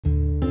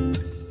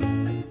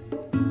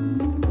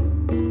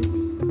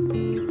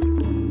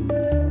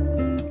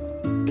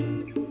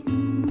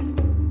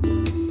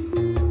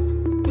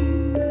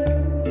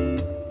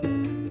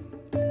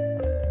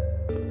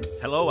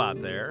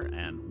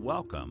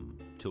Welcome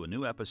to a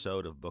new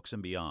episode of Books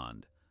and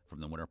Beyond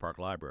from the Winter Park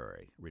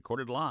Library,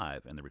 recorded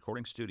live in the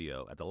recording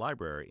studio at the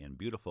library in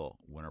beautiful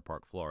Winter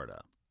Park,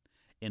 Florida.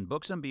 In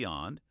Books and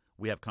Beyond,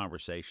 we have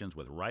conversations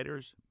with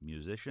writers,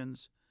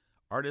 musicians,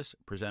 artists,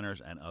 presenters,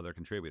 and other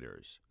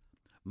contributors.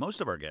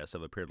 Most of our guests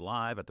have appeared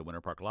live at the Winter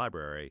Park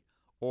Library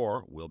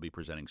or will be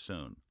presenting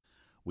soon.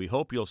 We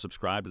hope you'll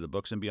subscribe to the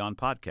Books and Beyond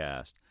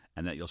podcast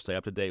and that you'll stay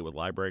up to date with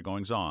library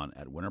goings-on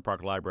at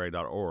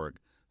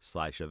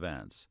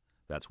winterparklibrary.org/events.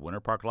 That's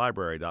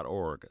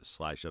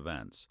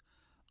winterparklibrary.org/events.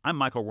 I'm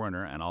Michael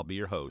Werner, and I'll be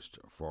your host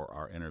for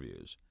our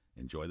interviews.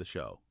 Enjoy the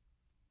show.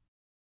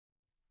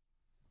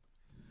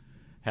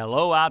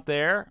 Hello out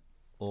there,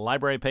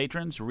 library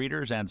patrons,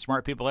 readers, and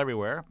smart people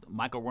everywhere.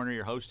 Michael Werner,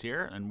 your host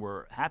here, and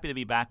we're happy to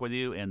be back with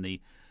you in the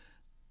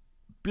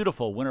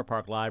beautiful Winter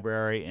Park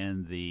Library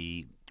in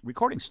the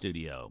recording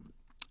studio.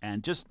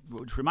 And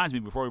which reminds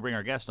me, before we bring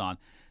our guest on,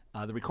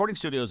 the recording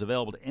studio is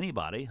available to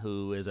anybody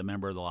who is a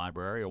member of the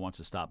library or wants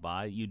to stop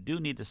by. You do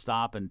need to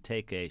stop and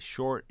take a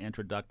short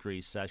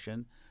introductory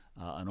session,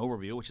 an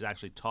overview, which is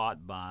actually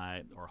taught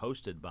by or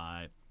hosted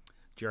by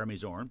Jeremy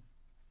Zorn,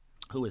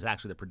 who is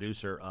actually the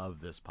producer of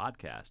this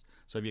podcast.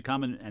 So if you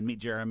come and meet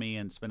Jeremy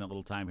and spend a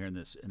little time here in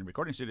the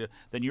recording studio,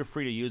 then you're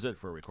free to use it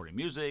for recording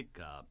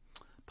music,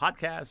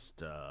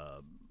 podcast,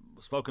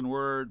 spoken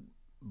word,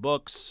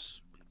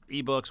 books,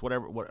 ebooks,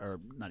 whatever,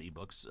 or not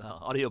ebooks,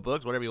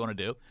 audiobooks, whatever you want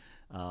to do.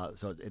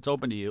 So it's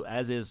open to you,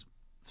 as is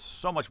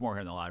so much more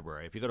here in the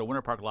library. If you go to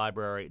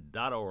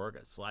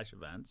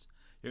winterparklibrary.org/events,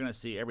 you're going to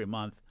see every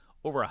month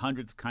over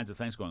 100 kinds of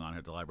things going on here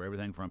at the library.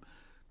 Everything from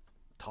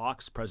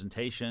talks,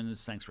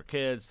 presentations, thanks for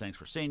kids, thanks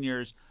for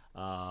seniors.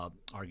 Our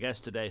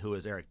guest today, who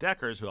is Erik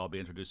Deckers, who I'll be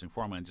introducing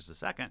formally in just a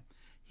second,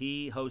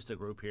 he hosts a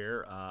group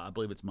here, I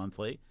believe it's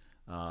monthly,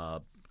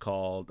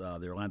 called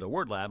the Orlando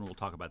WordLab, and we'll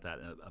talk about that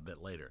a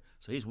bit later.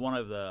 So he's one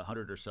of the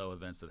 100 or so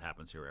events that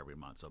happens here every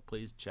month. So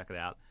please check it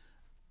out.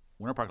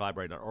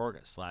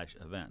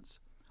 winterparklibrary.org/events.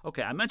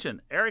 Okay, I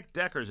mentioned Erik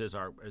Deckers is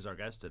our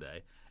guest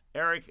today.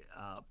 Erik,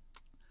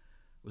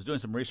 was doing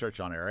some research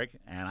on Erik,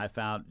 and I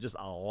found just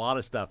a lot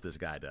of stuff this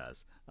guy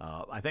does.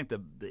 I think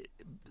the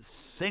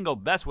single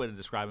best way to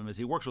describe him is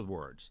he works with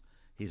words.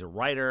 He's a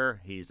writer,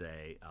 he's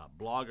a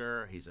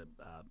blogger, he's a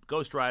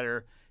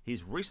ghostwriter.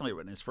 He's recently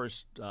written his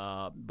first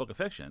book of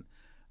fiction,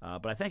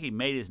 but I think he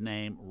made his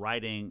name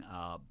writing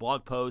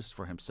blog posts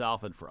for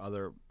himself and for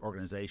other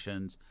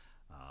organizations.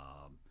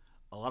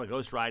 A lot of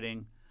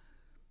ghostwriting.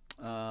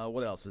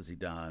 What else has he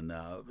done?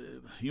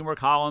 Humor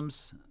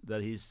columns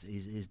that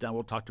he's done.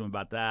 We'll talk to him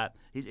about that.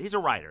 He's a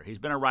writer. He's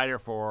been a writer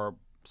for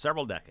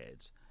several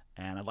decades,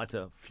 and I'd like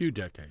to a few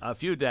decades.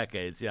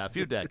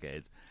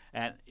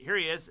 And here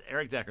he is,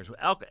 Erik Deckers.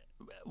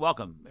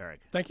 Welcome,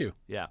 Erik. Thank you.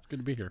 Yeah, it's good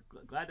to be here.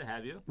 Glad to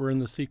have you. We're in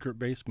the secret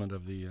basement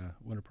of the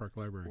Winter Park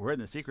Library. We're in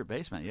the secret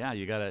basement. Yeah,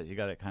 you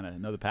gotta kind of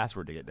know the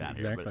password to get down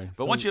here. Exactly.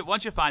 But once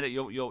you find it,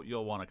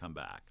 you'll want to come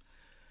back.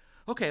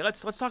 Okay,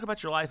 let's talk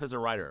about your life as a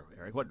writer,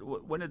 Erik.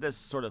 When did this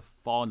sort of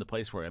fall into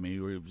place for you? I mean,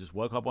 you just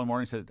woke up one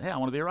morning and said, "Hey, I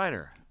want to be a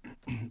writer."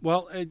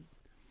 Well,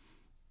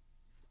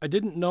 I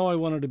didn't know I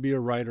wanted to be a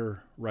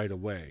writer right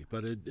away,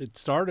 but it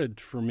started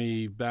for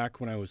me back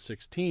when I was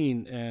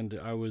 16, and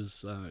I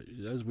was,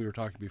 as we were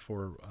talking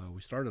before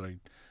we started,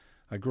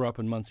 I grew up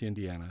in Muncie,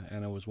 Indiana,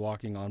 and I was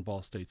walking on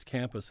Ball State's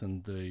campus,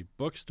 and the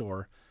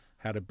bookstore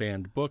had a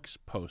banned books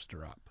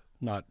poster up,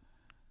 not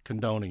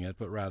condoning it,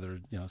 but rather,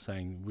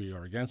 saying we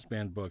are against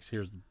banned books.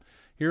 Here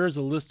is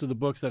a list of the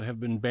books that have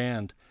been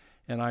banned,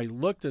 and I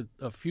looked at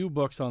a few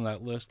books on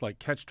that list, like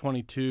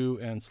Catch-22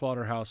 and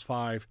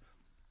Slaughterhouse-5,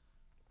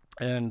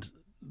 and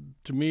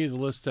to me the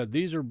list said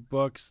these are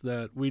books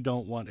that we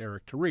don't want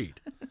Erik to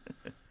read.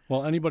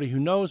 Well, anybody who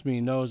knows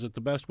me knows that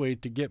the best way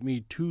to get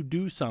me to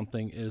do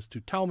something is to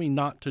tell me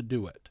not to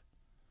do it.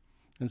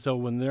 And so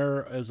when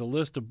there is a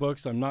list of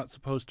books I'm not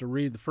supposed to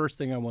read, the first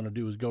thing I want to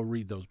do is go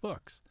read those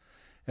books.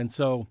 And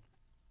so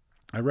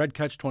I read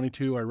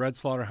Catch-22, I read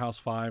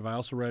Slaughterhouse-5, I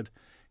also read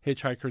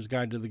Hitchhiker's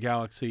Guide to the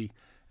Galaxy.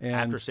 And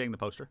after seeing the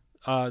poster?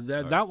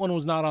 That one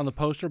was not on the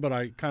poster, but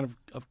I kind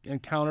of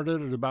encountered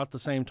it at about the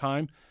same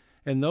time.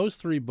 And those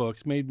three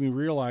books made me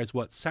realize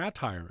what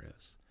satire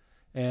is,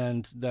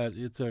 and that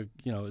it's a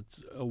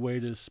way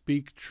to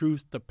speak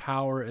truth to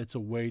power. It's a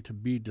way to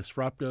be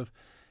disruptive.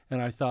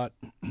 And I thought,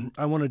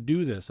 I want to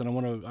do this, and I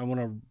want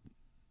to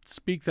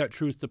speak that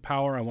truth to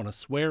power. I want to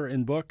swear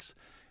in books.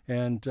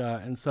 And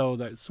so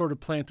that sort of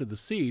planted the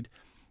seed,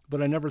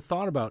 but I never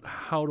thought about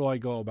how do I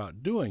go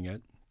about doing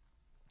it.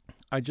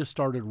 I just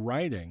started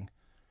writing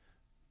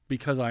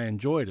because I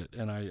enjoyed it,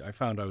 and I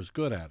found I was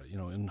good at it.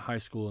 In high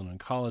school and in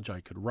college,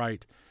 I could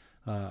write.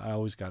 I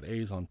always got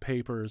A's on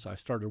papers. I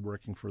started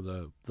working for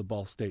the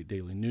Ball State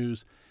Daily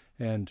News,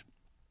 and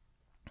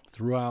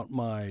throughout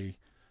my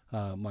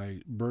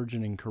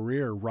burgeoning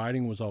career,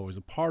 writing was always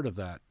a part of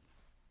that.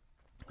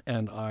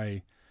 And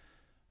I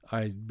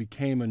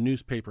became a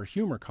newspaper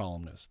humor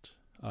columnist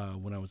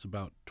when I was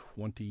about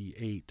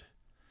 28,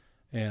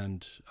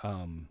 and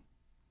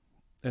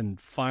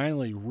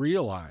finally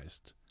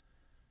realized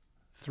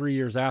 3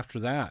 years after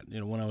that,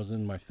 when I was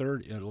in my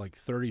 30,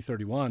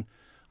 31,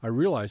 I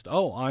realized,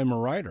 oh, I'm a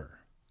writer.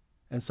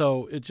 And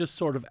so it just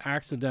sort of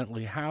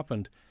accidentally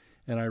happened.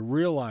 And I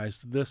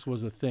realized this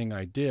was a thing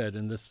I did,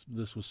 and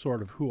this was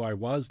sort of who I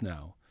was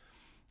now.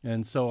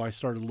 And so I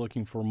started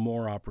looking for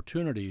more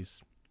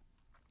opportunities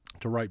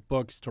to write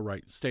books, to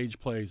write stage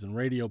plays and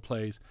radio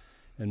plays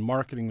and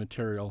marketing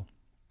material.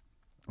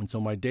 And so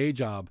my day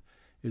job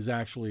is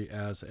actually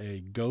as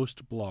a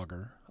ghost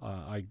blogger.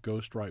 I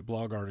ghostwrite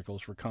blog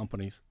articles for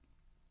companies,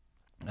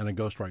 and I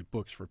ghostwrite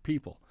books for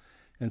people.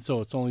 And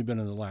so it's only been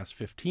in the last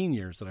 15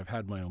 years that I've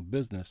had my own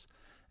business,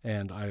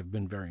 and I've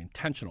been very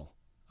intentional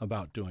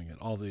about doing it.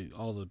 All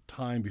the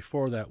time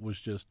before that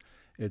was just,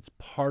 it's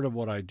part of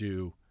what I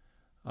do,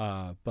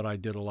 but I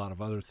did a lot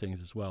of other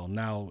things as well.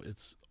 Now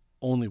it's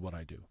only what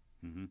I do.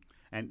 Mm-hmm.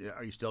 And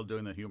are you still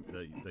doing the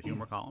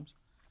humor columns?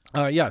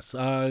 Yes,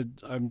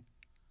 I'm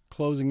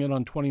closing in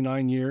on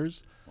 29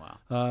 years.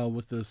 Wow.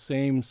 With the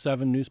same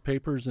 7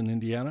 newspapers in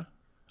Indiana.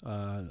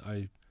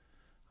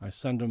 I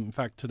send them. In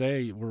fact,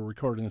 today we're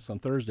recording this on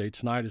Thursday.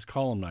 Tonight is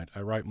column night. I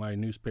write my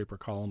newspaper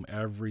column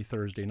every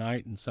Thursday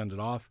night and send it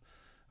off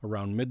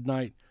around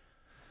midnight.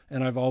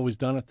 And I've always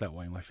done it that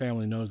way. My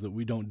family knows that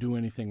we don't do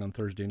anything on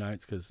Thursday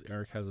nights because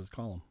Erik has his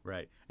column.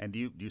 Right. And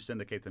do you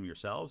syndicate them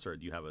yourselves, or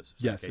do you have a syndication?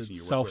 Yes, it's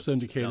you work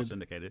self-syndicated. With?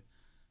 Self-syndicated.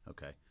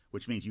 Okay.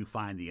 Which means you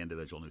find the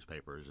individual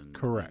newspapers and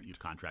correct. You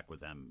contract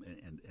with them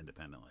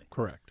independently.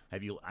 Correct.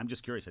 I'm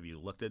just curious. Have you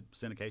looked at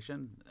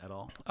syndication at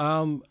all?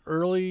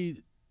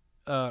 Early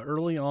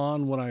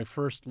on, when I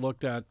first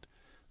looked at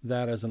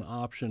that as an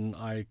option,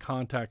 I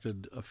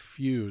contacted the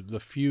few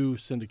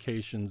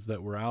syndications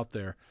that were out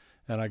there,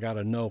 and I got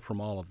a no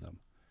from all of them.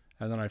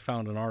 And then I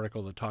found an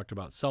article that talked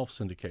about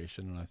self-syndication,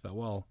 and I thought,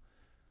 well,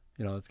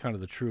 it's kind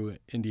of the true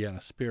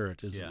Indiana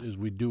spirit is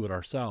we do it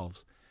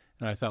ourselves.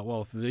 And I thought,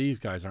 well, if these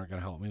guys aren't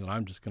going to help me, then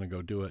I'm just going to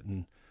go do it.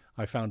 And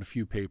I found a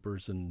few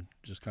papers and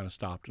just kind of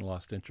stopped and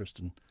lost interest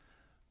and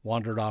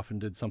wandered off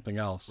and did something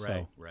else.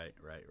 Right.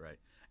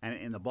 And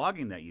in the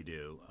blogging that you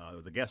do,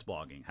 the guest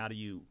blogging, how do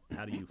you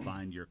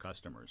find your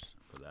customers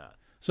for that?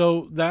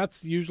 So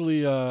that's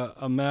usually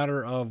a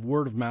matter of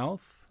word of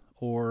mouth,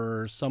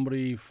 or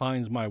somebody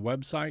finds my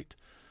website,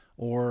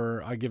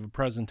 or I give a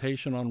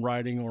presentation on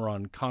writing or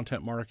on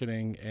content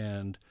marketing,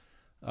 and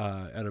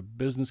at a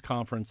business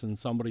conference, and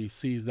somebody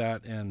sees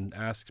that and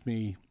asks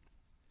me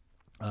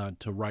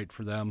to write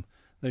for them.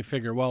 They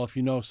figure, well, if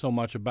you know so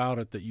much about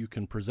it that you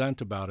can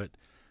present about it,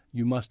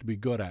 you must be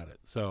good at it.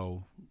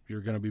 So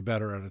you're going to be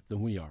better at it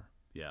than we are.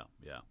 Yeah.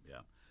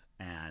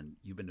 And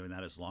you've been doing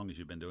that as long as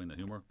you've been doing the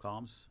humor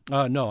columns?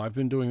 No, I've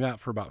been doing that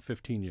for about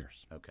 15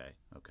 years. Okay.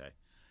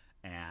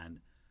 And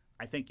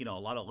I think a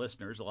lot of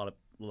listeners, a lot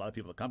of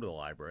people that come to the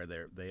library,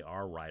 they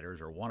are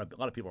writers, or a lot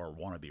of people are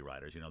wannabe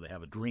writers. They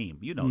have a dream.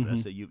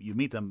 This. That you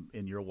meet them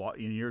in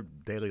your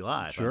daily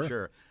life. Sure. I'm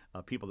sure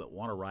people that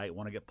want to write,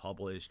 want to get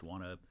published,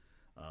 want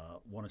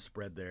to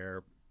spread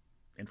their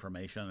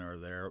information or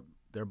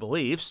their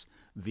beliefs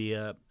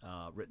via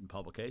written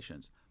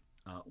publications.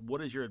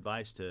 What is your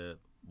advice to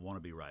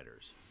wannabe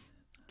writers?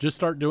 Just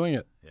start doing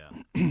it.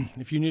 Yeah.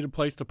 If you need a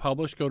place to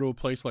publish, go to a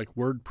place like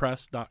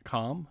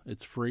WordPress.com.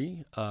 It's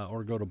free.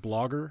 Or go to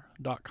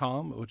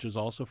Blogger.com, which is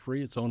also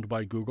free. It's owned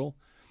by Google.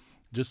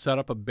 Just set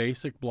up a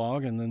basic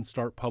blog and then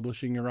start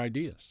publishing your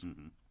ideas.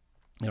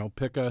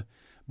 Mm-hmm.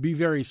 Be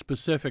very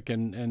specific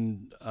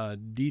and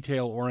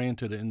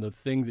detail-oriented in the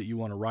thing that you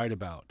want to write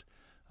about.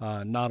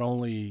 Not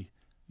only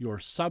your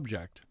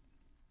subject,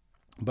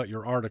 but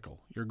your article.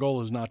 Your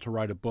goal is not to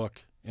write a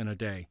book in a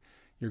day.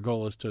 Your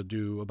goal is to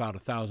do about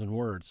 1,000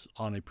 words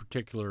on a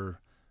particular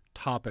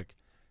topic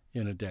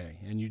in a day.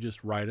 And you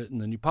just write it,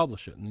 and then you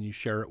publish it, and then you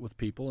share it with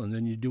people, and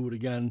then you do it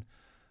again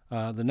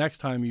the next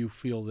time you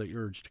feel the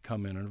urge to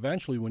come in. And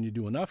eventually, when you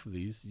do enough of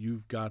these,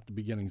 you've got the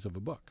beginnings of a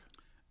book.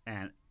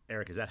 And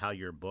Erik, is that how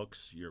your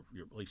books,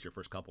 at least your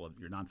first couple of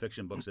your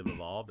nonfiction books, have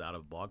evolved out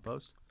of blog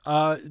posts?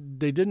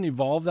 They didn't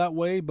evolve that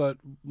way, but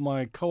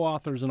my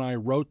co-authors and I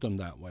wrote them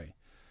that way.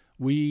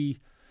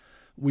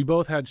 We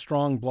both had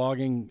strong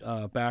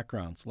blogging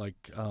backgrounds,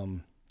 like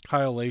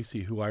Kyle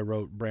Lacey, who I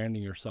wrote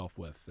Branding Yourself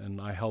with,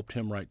 and I helped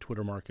him write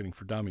Twitter Marketing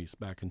for Dummies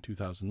back in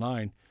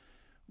 2009.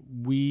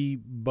 We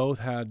both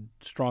had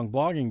strong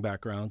blogging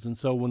backgrounds, and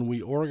so when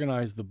we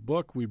organized the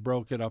book, we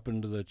broke it up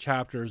into the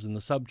chapters and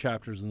the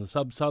sub-chapters and the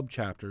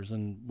sub-sub-chapters,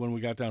 and when we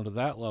got down to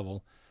that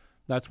level,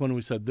 that's when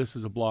we said, this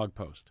is a blog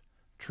post.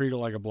 Treat it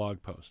like a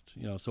blog post.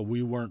 So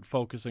we weren't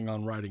focusing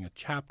on writing a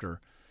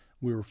chapter.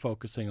 We were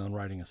focusing on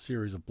writing a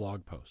series of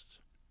blog posts.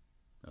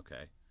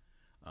 Okay.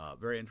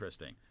 Very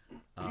interesting.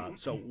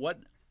 So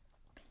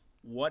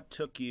what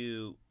took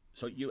you,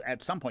 so you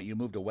at some point you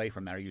moved away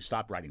from that, or you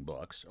stopped writing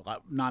books,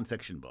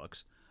 nonfiction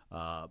books,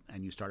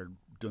 and you started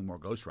doing more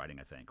ghostwriting,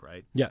 I think,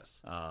 right?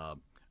 Yes. How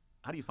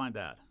do you find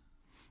that?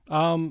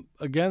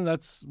 Again,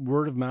 that's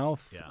word of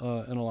mouth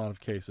Yeah. In a lot of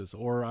cases.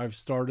 Or I've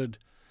started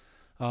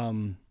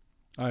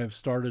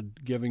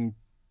giving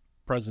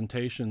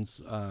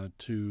presentations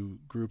to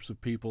groups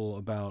of people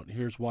about,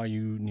 here's why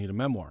you need a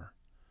memoir.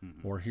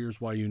 or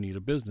here's why you need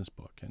a business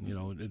book. And, you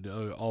know, it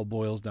all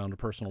boils down to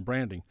personal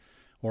branding.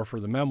 Or for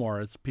the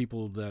memoir, it's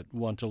people that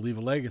want to leave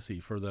a legacy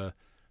for the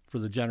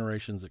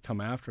generations that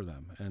come after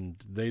them.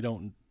 And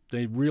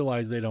they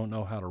realize they don't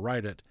know how to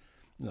write it,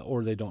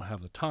 or they don't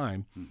have the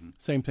time.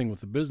 Same thing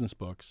with the business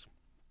books.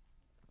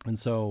 And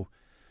so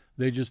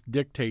they just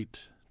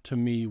dictate to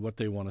me what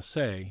they want to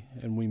say,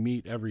 and we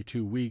meet every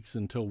 2 weeks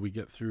until we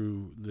get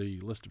through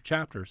the list of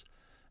chapters,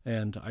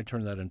 and I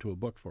turn that into a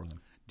book for them.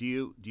 Do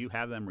you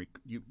have them?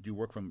 Do you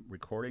work from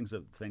recordings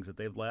of things that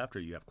they've left, or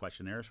you have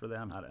questionnaires for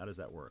them? How does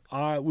that work?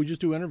 We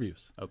just do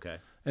interviews. Okay.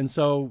 And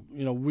so,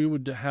 you know, we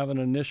would have an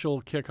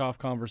initial kickoff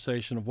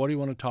conversation of what do you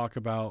want to talk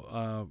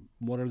about?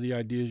 What are the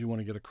ideas you want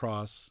to get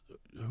across?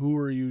 Who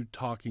are you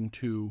talking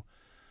to?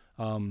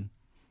 And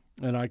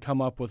I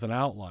come up with an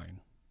outline.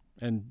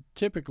 And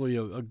typically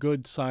a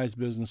good-sized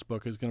business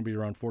book is going to be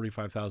around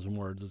 45,000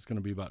 words. It's going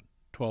to be about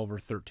 12 or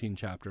 13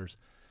 chapters.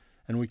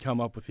 And we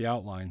come up with the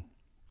outline.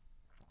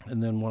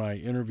 And then when I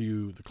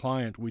interview the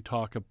client, we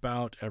talk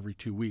about every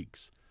 2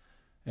 weeks.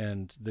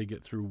 And they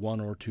get through 1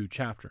 or 2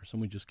 chapters.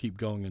 And we just keep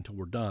going until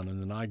we're done.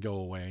 And then I go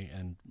away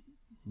and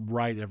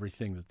write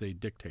everything that they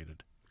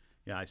dictated.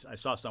 Yeah, I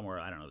saw somewhere,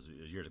 I don't know, it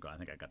was years ago, I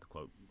think I got the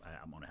quote,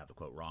 I'm going to have the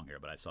quote wrong here,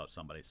 but I saw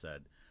somebody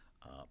said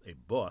a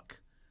book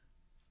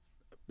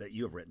that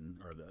you have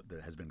written, or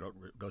that has been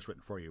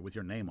ghostwritten for you with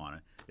your name on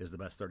it, is the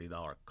best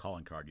 $30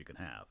 calling card you can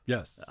have.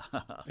 Yes,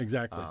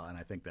 exactly. And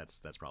I think that's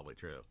probably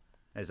true.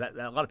 Is that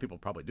a lot of people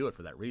probably do it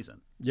for that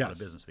reason? Yes, a lot of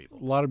business people.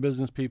 A lot of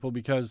business people,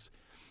 because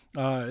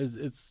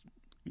it's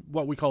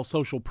what we call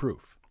social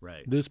proof.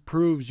 Right. This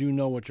proves you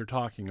know what you're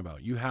talking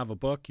about. You have a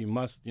book. You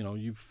must, you know,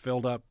 you've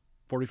filled up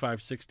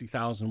 45,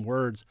 60,000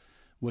 words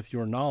with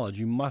your knowledge.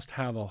 You must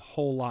have a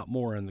whole lot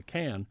more in the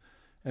can.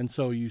 And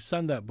so you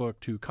send that book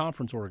to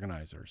conference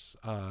organizers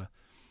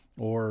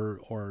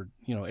or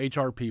you know,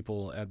 HR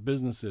people at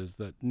businesses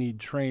that need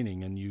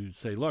training, and you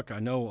say, look, I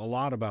know a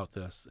lot about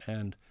this,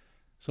 and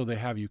so they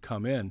have you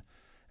come in.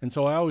 And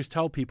so I always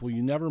tell people,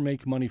 you never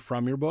make money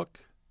from your book.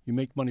 You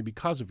make money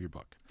because of your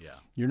book. Yeah.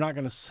 You're not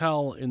going to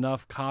sell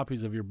enough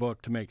copies of your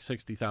book to make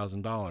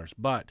 $60,000,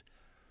 but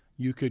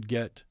you could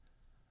get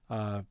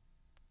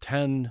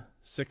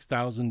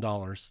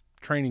 $6,000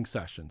 training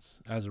sessions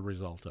as a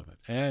result of it.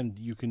 And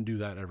you can do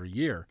that every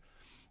year.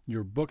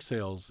 Your book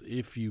sales,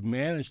 if you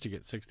manage to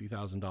get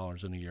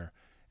 $60,000 in a year,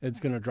 it's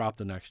going to drop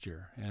the next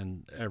year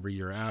and every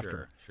year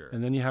after. Sure.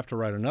 And then you have to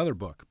write another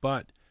book.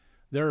 But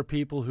there are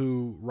people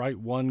who write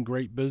one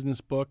great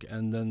business book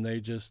and then they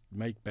just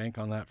make bank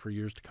on that for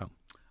years to come.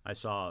 I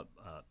saw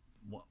a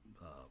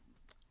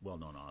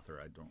well-known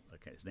author.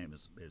 His name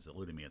is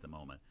eluding me at the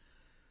moment.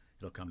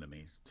 He'll come to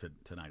me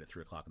tonight at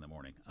 3 o'clock in the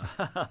morning.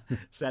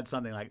 Said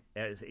something like,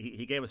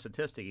 he gave a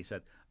statistic. He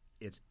said,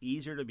 it's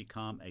easier to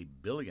become a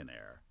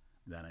billionaire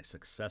than a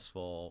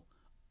successful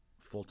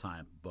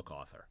full-time book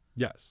author.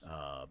 Yes.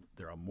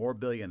 There are more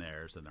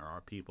billionaires than there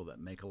are people that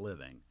make a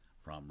living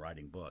from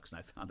writing books, and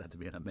I found that to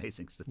be an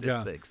amazing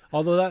statistic. Yeah.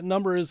 Although that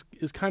number is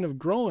kind of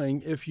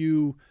growing if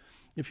you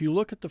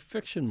look at the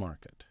fiction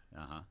market.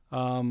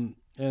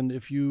 And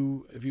if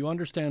you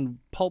understand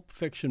pulp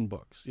fiction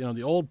books, you know,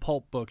 the old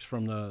pulp books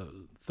from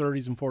the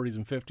 30s and 40s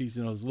and 50s,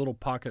 you know, those little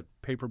pocket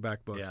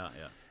paperback books. Yeah.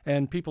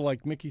 And people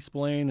like Mickey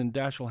Spillane and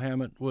Dashiell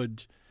Hammett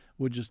would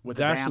just with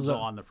the damsel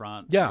on the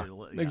front. Yeah,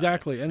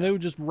 exactly. And they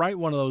would just write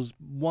one of those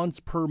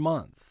once per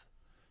month.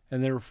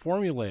 And they were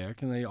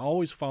formulaic, and they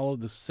always followed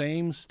the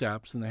same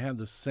steps, and they had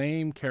the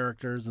same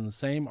characters and the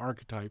same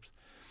archetypes.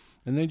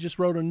 And they just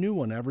wrote a new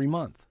one every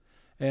month.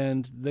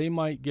 And they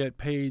might get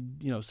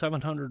paid, you know,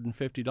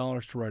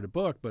 $750 to write a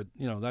book, but,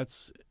 you know,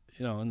 that's,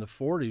 you know, in the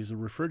 40s, a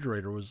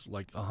refrigerator was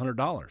like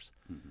 $100.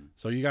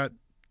 So you got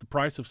the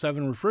price of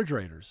 7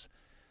 refrigerators.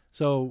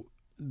 So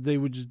they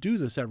would just do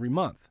this every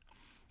month.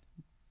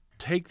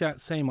 Take that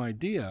same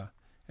idea,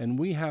 and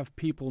we have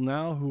people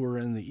now who are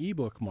in the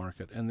ebook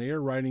market, and they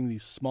are writing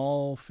these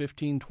small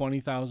 15,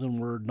 20,000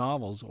 word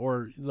novels,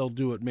 or they'll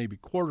do it maybe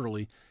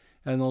quarterly,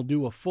 and they'll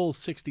do a full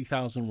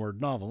 60,000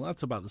 word novel.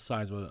 That's about the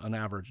size of an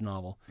average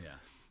novel. Yeah.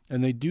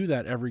 And they do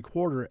that every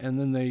quarter, and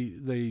then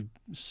they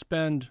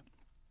spend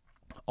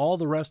all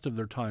the rest of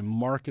their time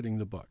marketing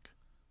the book.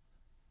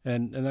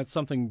 And that's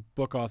something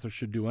book authors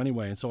should do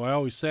anyway. And so I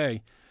always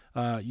say,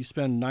 you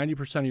spend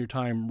 90% of your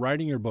time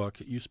writing your book,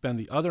 you spend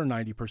the other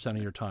 90%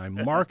 of your time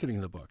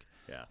marketing the book.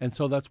 Yeah. And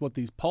so that's what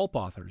these pulp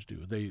authors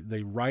do.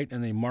 They write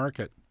and they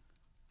market.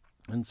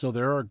 And so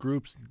there are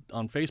groups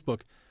on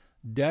Facebook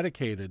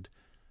dedicated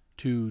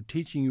to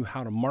teaching you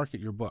how to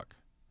market your book.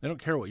 They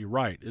don't care what you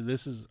write.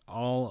 This is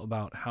all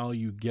about how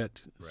you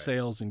get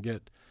sales and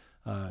get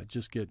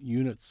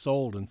units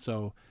sold. And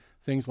so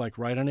things like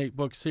write an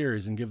 8-book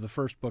series and give the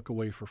first book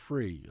away for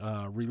free,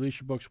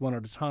 release your books one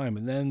at a time,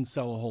 and then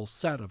sell a whole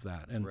set of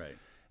that.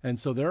 And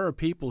so there are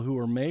people who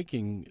are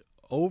making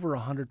over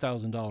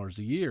 $100,000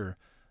 a year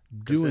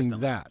doing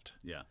that.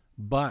 Yeah.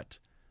 But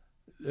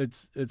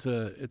it's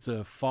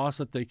a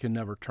faucet they can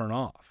never turn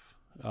off.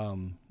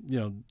 You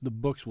know, the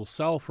books will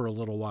sell for a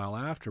little while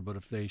after, but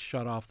if they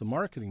shut off the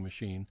marketing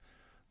machine,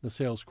 the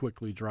sales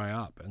quickly dry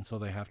up, and so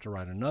they have to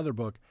write another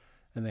book,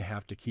 and they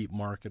have to keep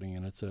marketing,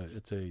 and it's a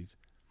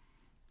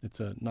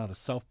not a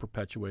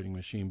self-perpetuating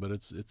machine, but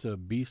it's a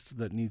beast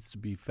that needs to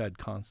be fed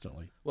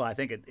constantly. Well, I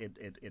think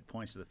it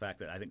points to the fact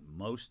that I think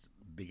most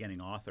beginning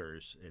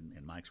authors,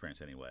 in my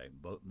experience anyway,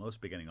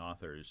 most beginning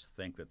authors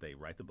think that they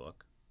write the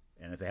book,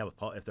 and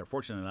if they're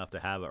fortunate enough to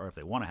have, or if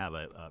they want to have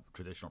a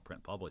traditional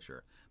print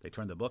publisher, they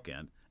turn the book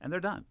in and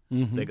they're done.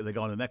 Mm-hmm. They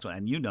go on to the next one,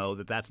 and you know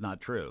that that's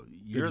not true.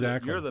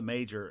 Exactly. You're the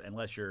major,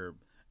 unless you're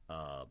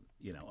a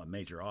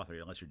major author,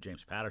 unless you're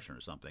James Patterson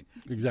or something.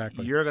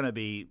 Exactly. You're going to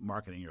be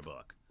marketing your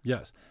book.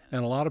 Yes,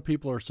 and a lot of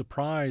people are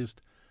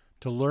surprised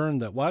to learn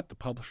that the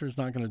publisher's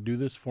not going to do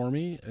this for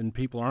me, and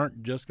people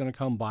aren't just going to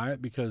come buy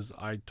it because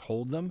I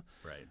told them.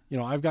 Right. You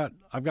know, I've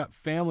got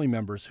family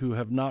members who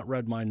have not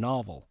read my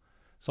novel,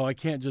 so I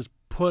can't just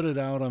put it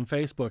out on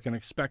Facebook and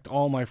expect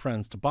all my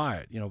friends to buy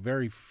it. You know,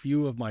 very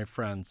few of my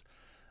friends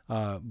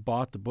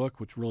bought the book,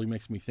 which really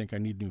makes me think I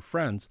need new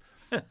friends.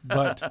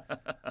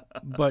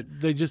 But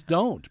they just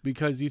don't,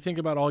 because you think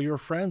about all your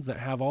friends that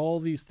have all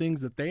these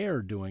things that they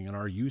are doing, and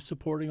are you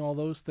supporting all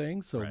those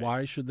things? So right.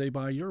 why should they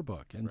buy your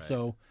book? And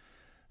right.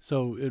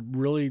 so it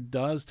really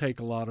does take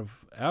a lot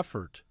of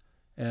effort.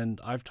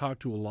 And I've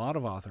talked to a lot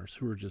of authors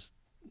who are just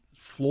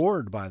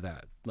floored by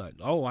that. Like,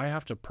 oh, I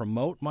have to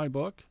promote my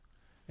book,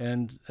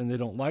 and they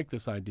don't like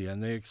this idea,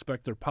 and they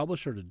expect their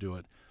publisher to do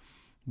it.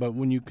 But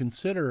when you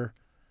consider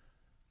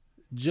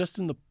just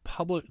in the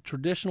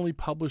traditionally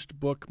published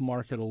book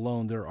market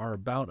alone, there are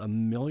about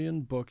 1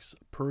 million books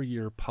per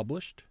year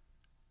published.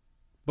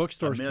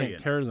 Bookstores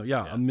can't carry them.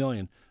 Yeah, 1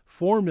 million.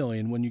 4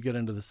 million when you get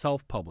into the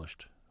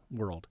self-published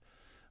world.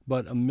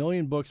 But 1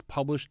 million books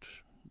published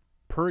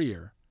per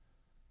year.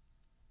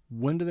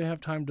 When do they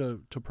have time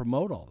to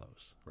promote all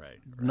those? Right.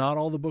 Not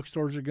all the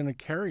bookstores are going to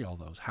carry all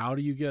those. How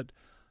do you get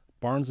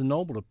Barnes &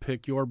 Noble to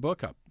pick your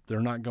book up?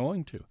 They're not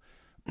going to.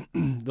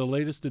 The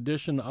latest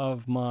edition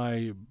of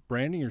my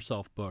Branding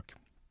Yourself book,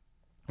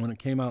 when it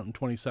came out in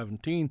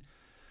 2017,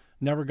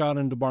 never got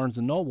into Barnes &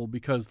 Noble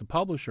because the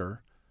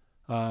publisher,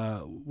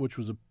 which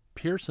was a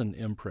Pearson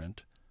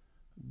imprint,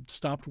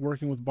 stopped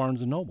working with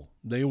Barnes & Noble.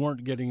 They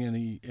weren't getting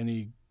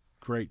any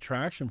great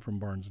traction from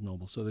Barnes &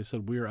 Noble, so they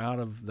said, we're out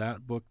of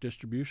that book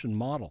distribution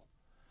model.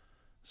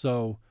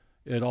 So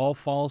it all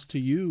falls to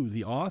you,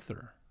 the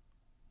author.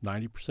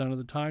 90% of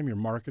the time, you're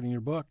marketing your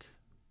book.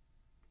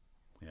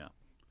 Yeah.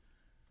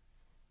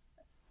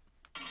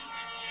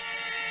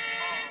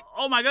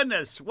 Oh my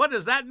goodness, what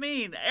does that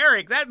mean?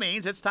 Erik, that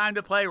means it's time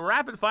to play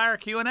Rapid Fire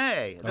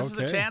Q&A. This is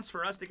a chance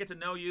for us to get to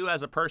know you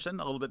as a person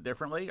a little bit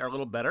differently, or a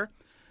little better.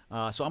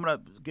 So I'm going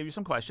to give you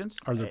some questions.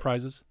 Are there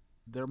prizes?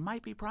 There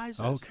might be prizes.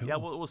 Oh, cool. Yeah,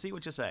 we'll see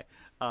what you say.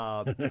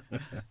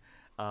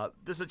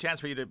 This is a chance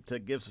for you to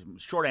give some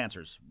short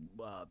answers,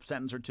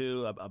 sentence or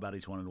two about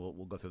each one, and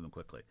we'll go through them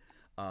quickly.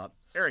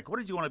 Erik, what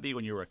did you want to be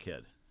when you were a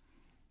kid?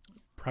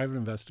 Private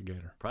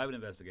investigator. Private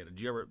investigator.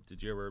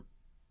 Did you ever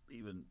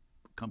even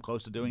come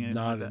close to doing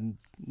anything like that?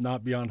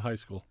 Not beyond high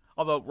school.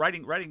 Although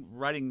writing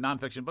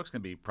nonfiction books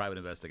can be private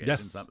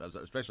investigations, yes.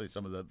 Especially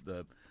some of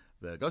the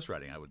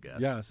ghostwriting, I would guess.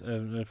 Yes,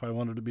 and if I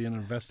wanted to be an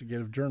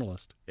investigative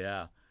journalist.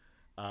 Yeah.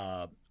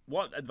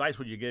 What advice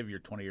would you give your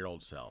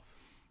 20-year-old self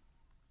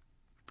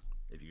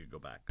if you could go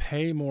back?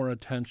 Pay more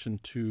attention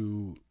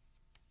to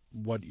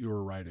what you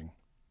were writing.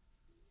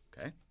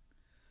 Okay.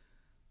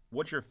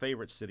 What's your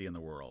favorite city in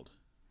the world?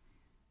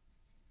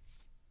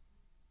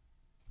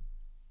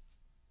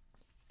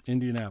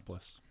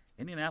 Indianapolis.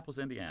 Indianapolis,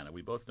 Indiana.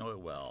 We both know it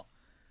well.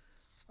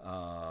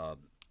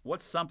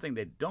 What's something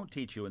they don't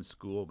teach you in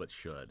school but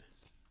should?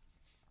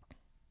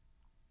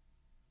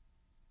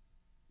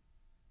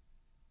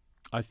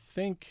 I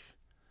think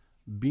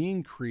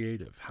being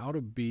creative, how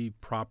to be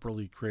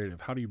properly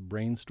creative. How do you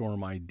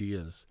brainstorm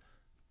ideas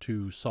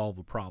to solve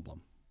a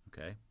problem?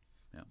 Okay.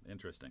 Yeah,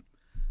 interesting.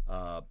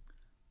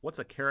 What's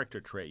a character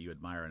trait you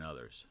admire in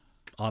others?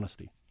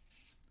 Honesty.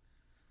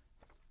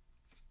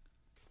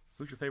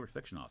 Who's your favorite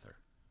fiction author?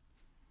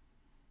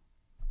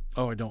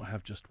 Oh, I don't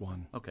have just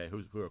one. Okay,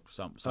 who are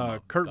some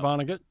Kurt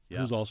Vonnegut, yeah.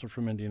 who's also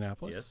from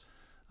Indianapolis.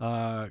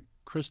 Yes.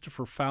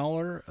 Christopher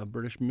Fowler, a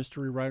British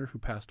mystery writer who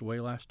passed away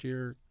last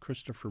year.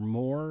 Christopher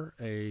Moore,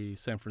 a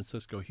San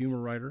Francisco humor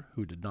writer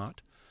who did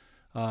not.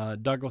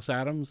 Douglas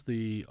Adams,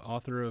 the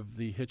author of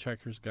the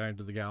Hitchhiker's Guide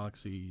to the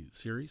Galaxy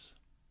series.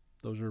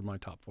 Those are my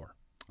top 4.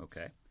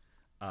 Okay.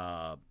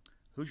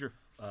 Who's your,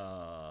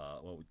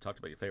 well, we talked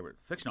about your favorite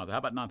fiction author. How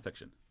about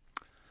nonfiction?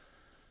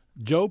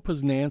 Joe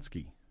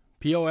Posnanski,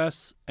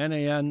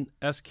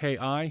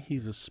 Posnanski.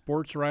 He's a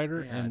sports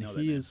writer, Yeah, and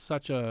he is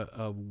such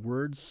a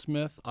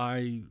wordsmith.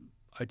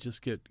 I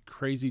just get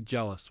crazy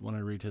jealous when I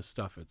read his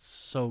stuff. It's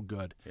so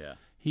good. Yeah.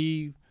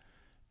 He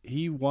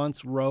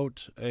once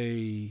wrote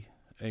a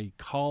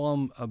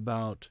column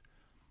about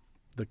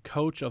the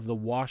coach of the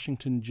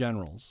Washington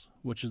Generals,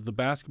 which is the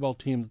basketball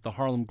team that the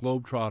Harlem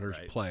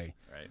Globetrotters play.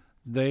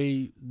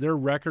 Right. Their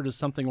record is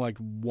something like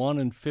 1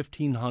 in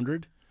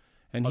 1,500.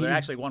 And they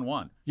actually won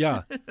one.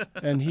 Yeah,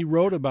 and he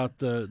wrote about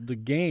the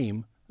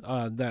game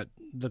that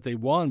they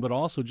won, but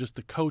also just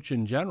the coach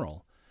in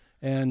general.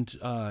 And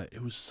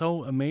it was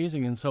so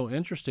amazing and so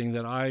interesting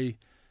that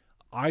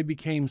I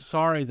became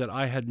sorry that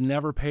I had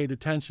never paid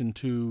attention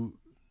to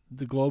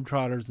the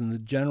Globetrotters and the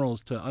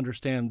Generals to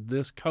understand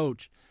this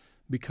coach,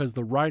 because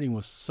the writing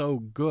was so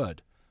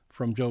good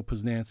from Joe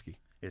Posnanski.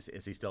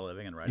 Is he still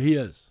living and writing? He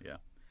is.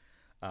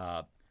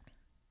 Yeah.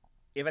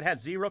 If it had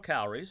 0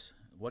 calories,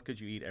 what could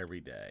you eat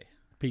every day?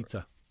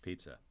 Pizza.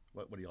 Pizza.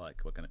 What do you like?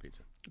 What kind of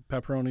pizza?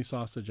 Pepperoni,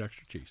 sausage,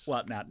 extra cheese.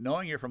 Well, now,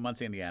 knowing you're from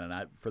Muncie, Indiana, and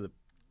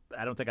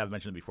I don't think I've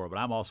mentioned it before, but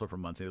I'm also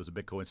from Muncie. It was a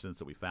big coincidence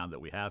that we found that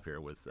we have here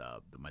with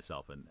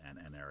myself and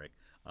Erik.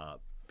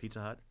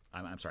 Pizza Hut.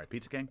 I'm sorry,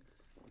 Pizza King?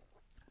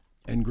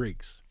 And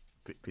Greeks.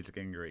 Pizza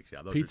King and Greeks,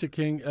 yeah. Pizza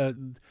King.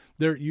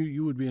 There,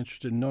 you would be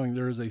interested in knowing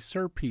there is a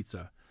Sir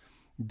Pizza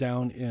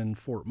down in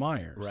Fort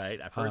Myers. Right,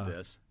 I've heard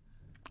this.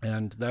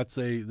 And that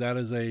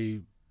is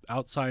a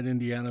outside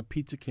Indiana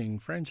Pizza King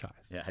franchise.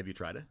 Yeah, have you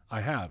tried it?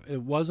 I have.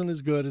 It wasn't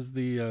as good as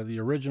the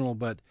original,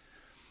 but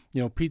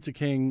Pizza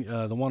King,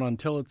 the one on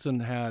Tillotson,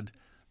 had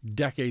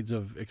decades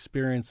of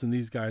experience, and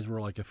these guys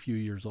were like a few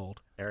years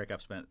old. Erik,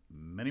 I've spent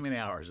many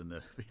hours in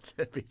the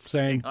Pizza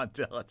Same. King on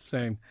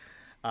Tillotson.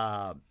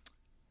 Same.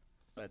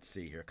 Let's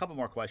see here. A couple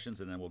more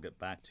questions, and then we'll get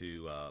back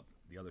to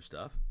the other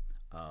stuff.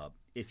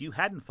 If you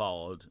hadn't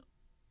followed,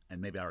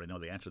 and maybe I already know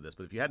the answer to this,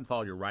 but if you hadn't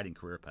followed your writing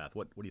career path,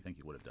 what do you think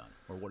you would have done?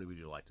 Or what would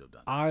you like to have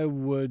done? I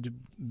would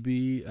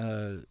be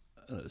a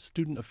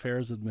student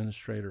affairs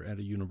administrator at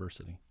a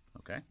university.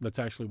 Okay. That's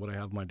actually what I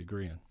have my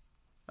degree in.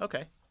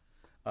 Okay.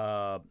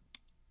 Do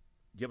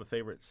you have a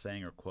favorite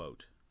saying or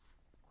quote?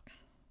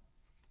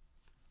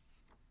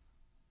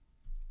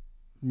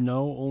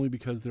 No, only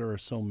because there are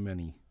so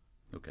many.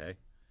 Okay.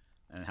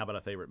 And how about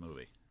a favorite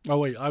movie? Oh,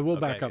 wait, I will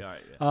back up. All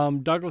right, yeah.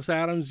 Douglas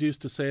Adams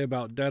used to say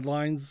about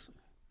deadlines,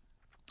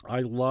 I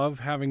love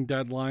having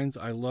deadlines.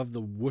 I love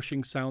the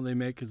whooshing sound they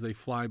make as they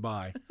fly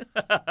by.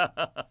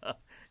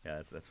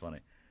 Yeah, that's funny.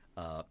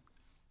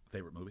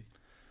 Favorite movie?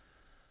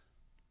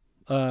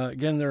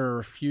 Again, there are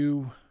a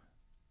few.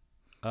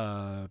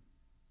 The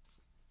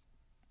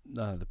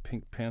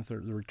Pink Panther,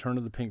 The Return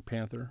of the Pink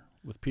Panther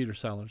with Peter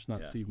Sellers,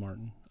 not Steve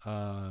Martin.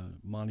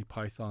 Monty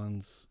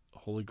Python's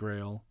Holy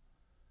Grail,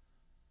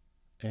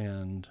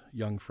 and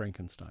Young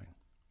Frankenstein.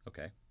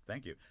 Okay,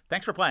 thank you.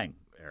 Thanks for playing,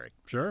 Erik.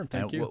 Sure,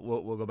 thank you.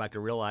 We'll go back to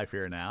real life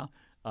here now.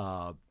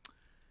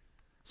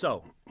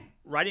 So,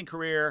 writing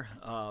career,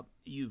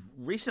 you've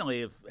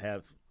recently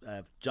have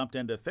jumped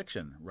into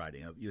fiction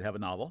writing. You have a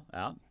novel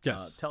out.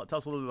 Yes. Tell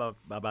us a little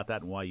bit about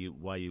that and why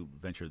you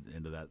ventured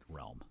into that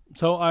realm.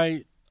 So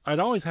I'd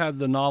always had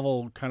the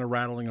novel kind of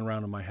rattling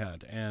around in my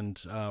head, and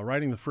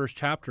writing the first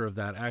chapter of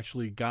that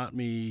actually got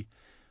me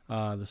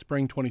the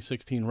spring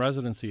 2016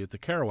 residency at the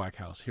Kerouac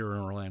House here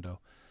in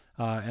Orlando.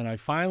 And I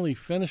finally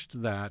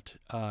finished that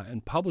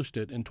and published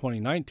it in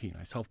 2019.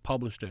 I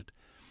self-published it.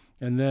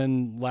 And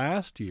then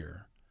last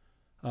year,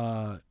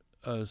 a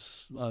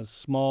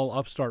small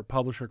upstart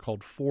publisher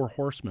called Four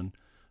Horsemen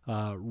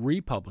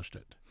republished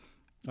it.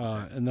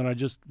 And then I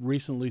just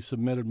recently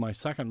submitted my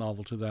second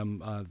novel to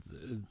them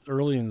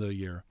early in the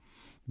year.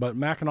 But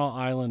Mackinac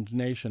Island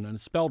Nation, and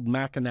it's spelled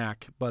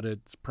Mackinac, but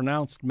it's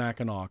pronounced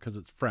Mackinac because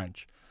it's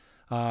French.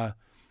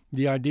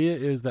 The idea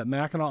is that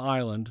Mackinac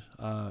Island,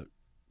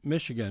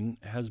 Michigan,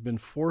 has been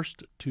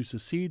forced to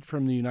secede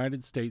from the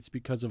United States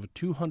because of a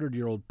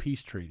 200-year-old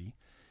peace treaty,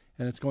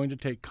 and it's going to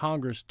take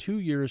Congress 2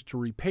 years to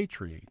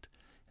repatriate.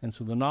 And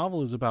so the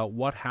novel is about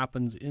what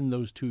happens in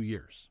those 2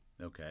 years.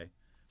 Okay.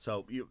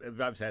 So you've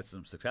obviously had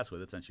some success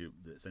with it since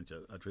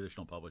a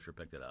traditional publisher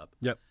picked it up.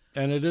 Yep.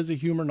 And it is a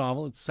humor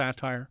novel. It's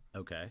satire.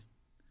 Okay.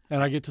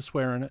 And I get to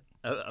swear in it.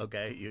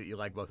 Okay. You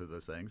like both of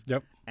those things.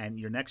 Yep. And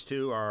your next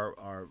two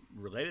are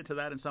related to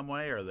that in some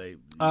way, or are they?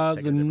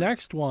 The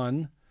next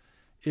one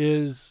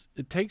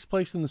it takes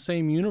place in the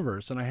same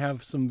universe, and I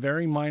have some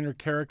very minor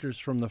characters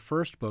from the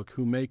first book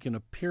who make an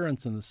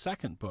appearance in the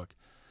second book.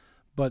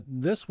 But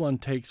this one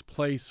takes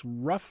place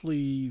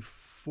roughly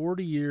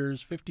 50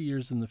 years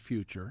in the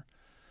future.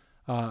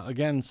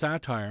 Again,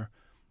 satire.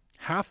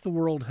 Half the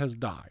world has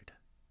died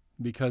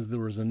because there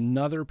was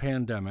another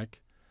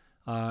pandemic,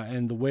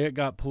 and the way it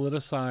got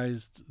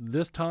politicized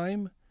this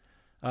time,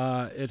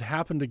 it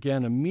happened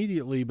again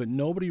immediately, but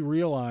nobody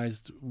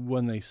realized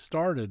when they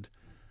started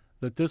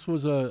that this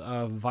was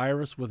a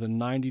virus with a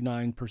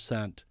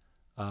 99%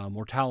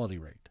 mortality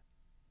rate.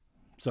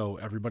 So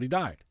everybody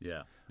died.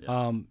 Yeah.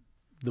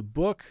 The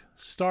book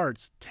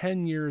starts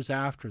 10 years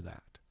after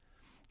that.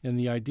 And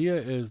the idea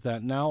is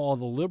that now all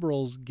the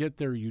liberals get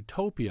their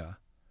utopia,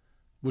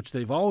 which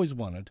they've always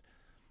wanted,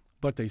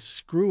 but they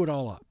screw it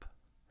all up.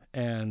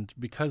 And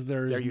because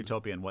their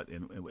utopia,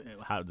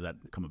 how does that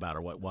come about,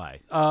 or what?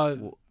 Why?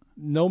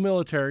 No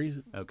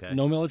military. Okay.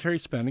 No military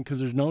spending because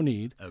there's no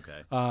need.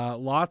 Okay.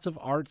 Lots of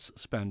arts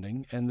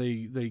spending, and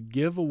they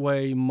give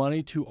away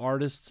money to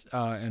artists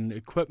and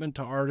equipment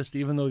to artists,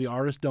 even though the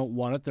artists don't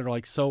want it. They're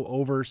like so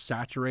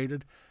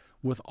oversaturated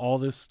with all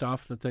this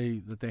stuff that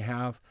they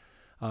have.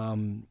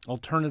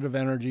 Alternative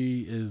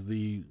energy is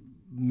the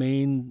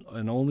main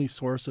and only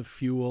source of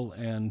fuel,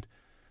 and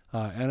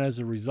And as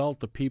a result,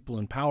 the people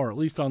in power, at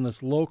least on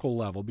this local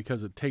level,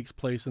 because it takes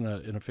place in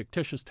a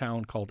fictitious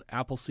town called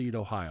Appleseed,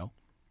 Ohio,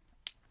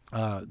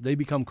 they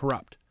become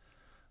corrupt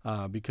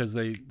because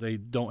they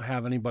don't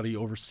have anybody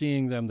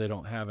overseeing them. They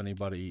don't have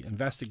anybody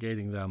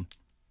investigating them.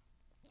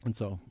 And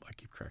so I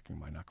keep cracking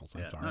my knuckles.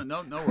 I'm sorry.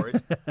 No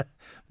worries.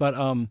 But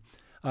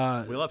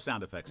we love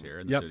sound effects here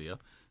in the studio.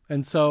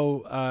 And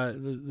so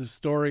the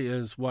story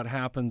is what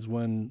happens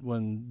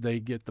when they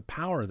get the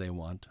power they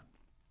want,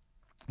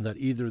 that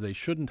either they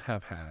shouldn't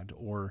have had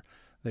or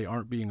they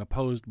aren't being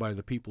opposed by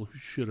the people who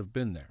should have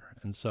been there.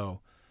 And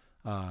so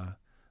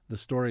the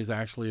story is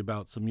actually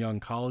about some young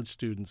college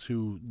students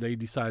who they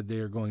decide they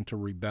are going to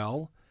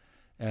rebel,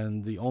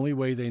 and the only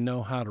way they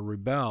know how to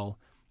rebel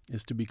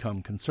is to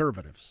become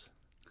conservatives.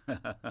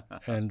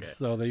 And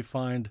so they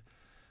find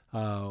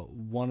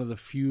one of the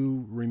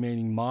few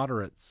remaining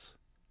moderates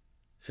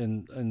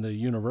in the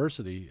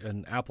university,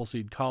 in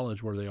Appleseed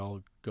College, where they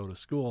all go to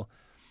school.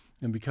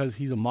 And because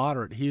he's a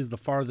moderate, he is the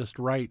farthest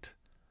right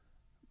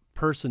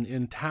person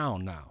in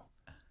town now.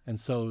 And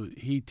so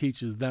he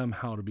teaches them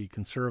how to be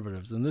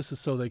conservatives. And this is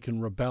so they can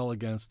rebel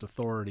against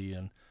authority,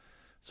 and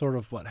sort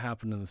of what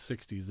happened in the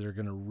 60s. They're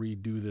going to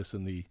redo this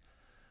in the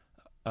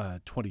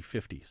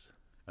 2050s.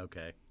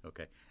 Okay.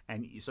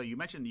 And so you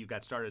mentioned you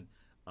got started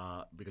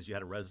because you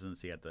had a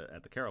residency at the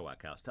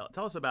Kerouac House.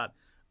 Tell us about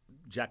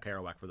Jack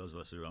Kerouac, for those of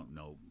us who don't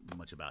know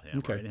much about him,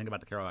 or anything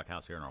about the Kerouac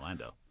House here in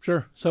Orlando.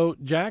 Sure. So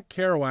Jack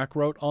Kerouac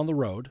wrote On the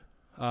Road.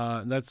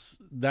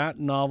 That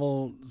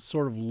novel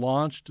sort of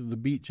launched the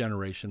Beat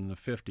generation in the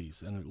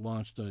 50s, and it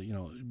launched,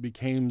 it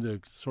became the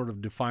sort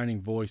of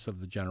defining voice of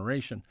the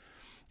generation.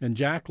 And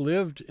Jack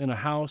lived in a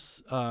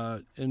house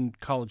in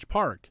College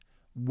Park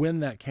when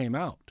that came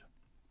out.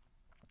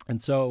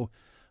 And so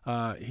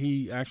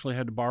he actually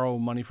had to borrow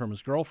money from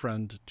his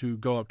girlfriend to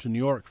go up to New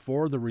York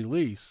for the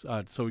release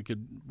so he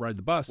could ride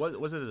the bus.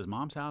 Was it at his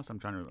mom's house? I'm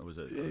trying to remember. Was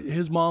it?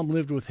 His mom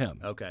lived with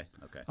him. Okay.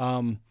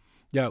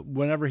 Yeah,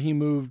 whenever he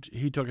moved,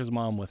 he took his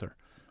mom with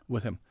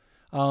him.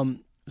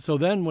 So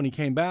then when he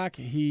came back,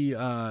 he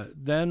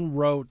then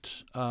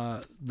wrote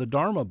The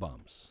Dharma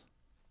Bums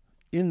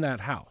in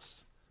that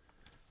house.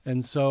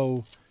 And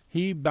so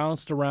he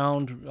bounced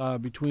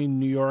around between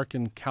New York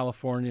and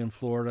California and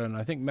Florida, and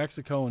I think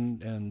Mexico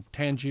and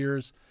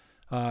Tangiers.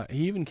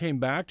 He even came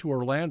back to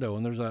Orlando,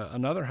 and there's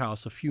another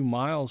house a few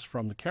miles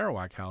from the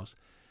Kerouac house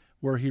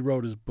where he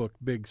wrote his book,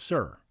 Big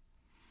Sur.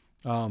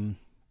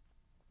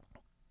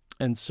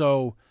 And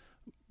so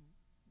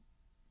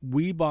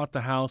we bought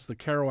the house, the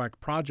Kerouac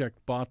Project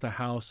bought the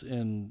house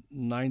in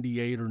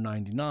 98 or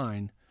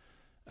 99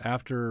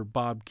 after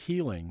Bob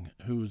Keeling,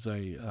 who's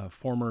a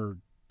former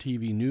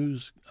TV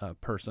news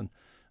person,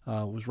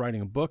 was writing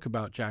a book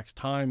about Jack's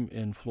time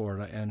in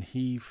Florida, and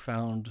he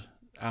found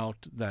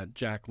out that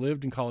Jack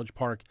lived in College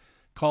Park,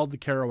 called the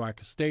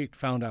Kerouac estate,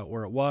 found out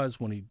where it was.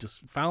 When he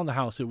just found the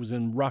house, it was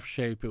in rough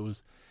shape.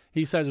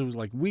 He says it was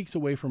like weeks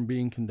away from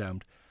being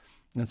condemned.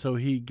 And so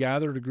he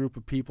gathered a group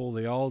of people.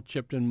 They all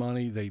chipped in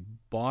money. They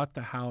bought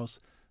the house,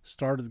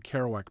 started the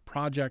Kerouac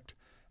Project,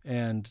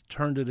 and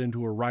turned it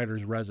into a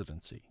writer's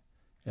residency.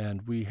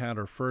 And we had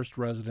our first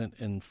resident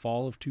in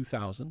fall of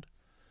 2000.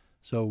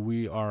 So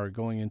we are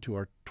going into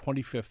our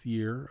 25th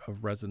year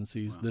of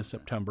residencies this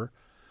September.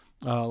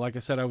 Like I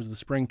said, I was the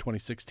spring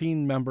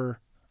 2016 member,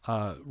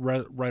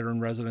 writer in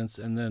residence,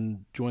 and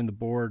then joined the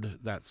board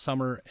that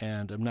summer,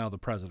 and am now the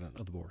president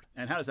of the board.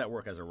 And how does that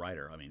work as a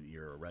writer? I mean,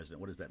 you're a resident.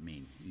 What does that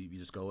mean? You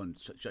just go and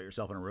shut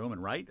yourself in a room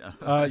and write?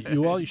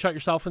 You shut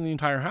yourself in the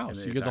entire house.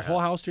 You get the whole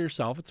house to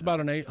yourself. It's about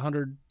an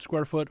 800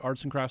 square foot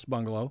arts and crafts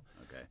bungalow.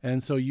 Okay.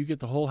 And so you get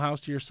the whole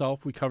house to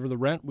yourself. We cover the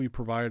rent. We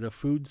provide a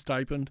food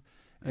stipend,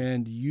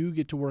 and you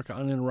get to work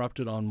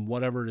uninterrupted on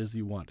whatever it is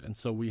you want. And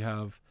so we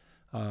have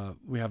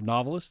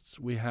novelists,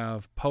 we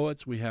have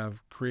poets, we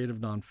have creative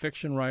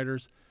nonfiction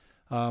writers.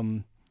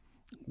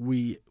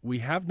 We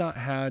have not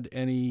had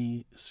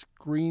any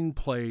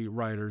screenplay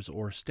writers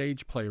or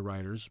stage play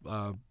writers,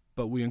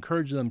 but we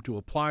encourage them to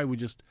apply.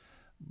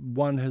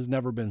 One has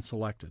never been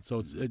selected.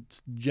 So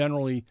it's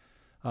generally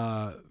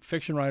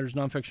fiction writers,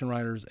 nonfiction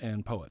writers,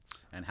 and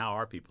poets. And how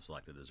are people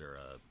selected? Is there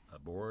a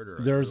board?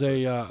 Or There's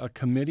a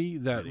committee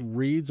that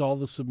reads all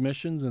the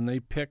submissions, and they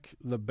pick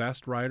the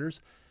best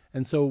writers.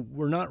 And so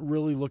we're not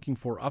really looking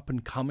for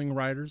up-and-coming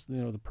writers.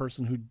 The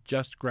person who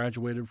just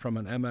graduated from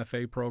an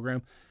MFA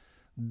program,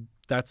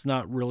 that's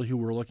not really who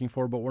we're looking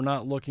for. But we're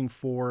not looking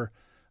for,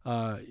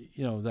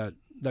 that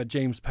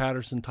James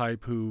Patterson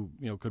type who,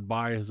 could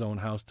buy his own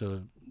house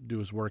to do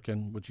his work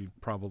in, which he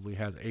probably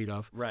has 8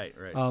 of. Right.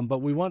 But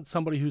we want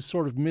somebody who's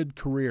sort of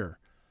mid-career.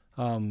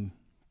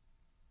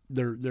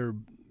 They're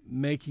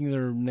making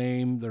their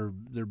name.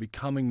 They're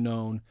becoming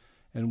known,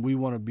 and we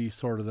want to be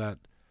sort of that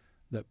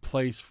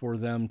place for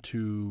them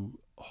to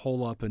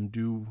hole up and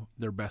do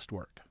their best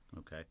work.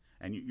 Okay.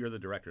 And you're the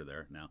director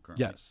there now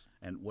currently? Yes.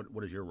 And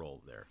what is your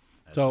role there?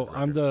 So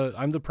I'm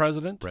the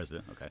president.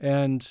 President, okay.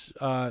 And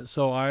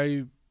so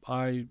I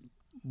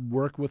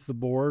work with the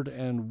board,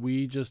 and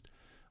we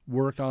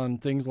work on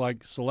things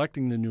like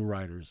selecting the new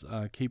writers,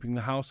 keeping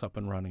the house up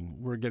and running.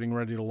 We're getting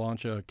ready to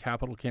launch a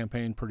capital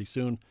campaign pretty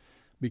soon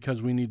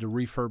because we need to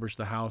refurbish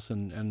the house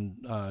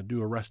and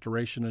do a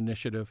restoration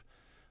initiative.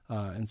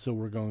 And so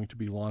we're going to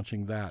be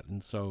launching that.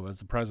 And so as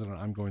the president,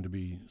 I'm going to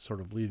be sort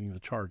of leading the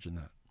charge in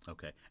that.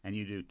 Okay. And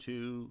you do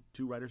two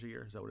writers a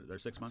year? Is that what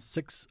there's 6 months?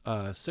 Six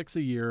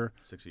a year.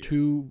 6 a year.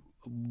 Two,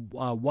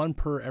 one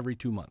per every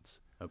 2 months.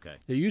 Okay.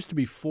 It used to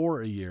be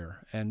 4 a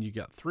year, and you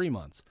got 3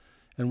 months.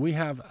 And we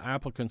have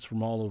applicants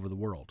from all over the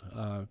world,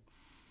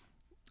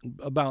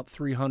 about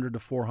 300 to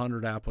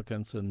 400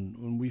 applicants.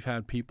 And we've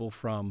had people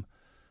from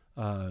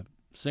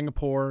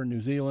Singapore,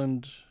 New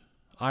Zealand,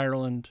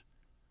 Ireland,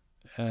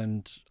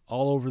 and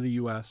all over the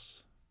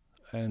U.S.,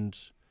 and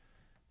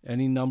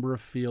any number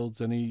of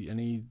fields,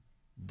 any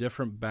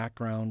different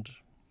background,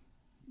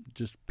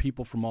 just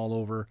people from all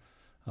over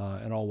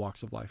and all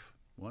walks of life.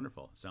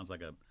 Wonderful. Sounds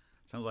like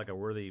a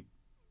worthy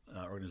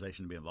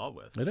organization to be involved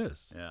with. It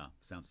is. Yeah.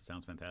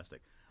 Sounds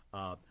fantastic.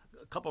 A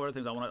couple of other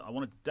things I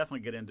want to definitely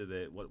get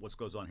into what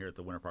goes on here at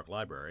the Winter Park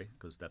Library,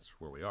 because that's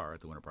where we are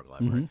at the Winter Park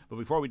Library. But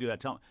before we do that,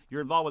 tell me,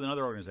 you're involved with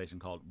another organization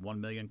called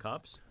 1 Million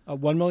Cups.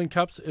 1 Million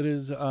Cups. It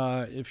is.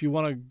 If you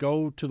want to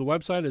go to the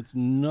website, it's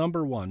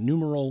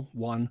numeral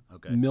 1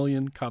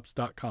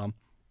 millioncups.com,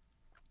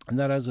 and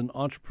that is an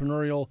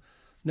entrepreneurial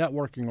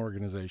networking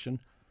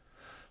organization.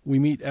 We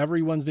meet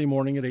every Wednesday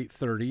morning at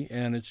 8:30,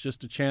 and it's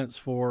just a chance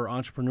for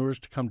entrepreneurs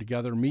to come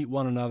together, meet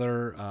one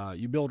another.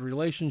 You build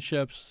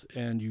relationships,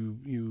 and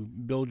you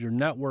build your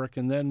network.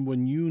 And then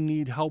when you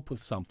need help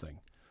with something,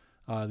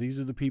 these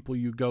are the people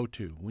you go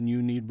to. When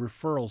you need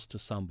referrals to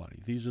somebody,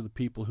 these are the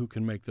people who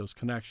can make those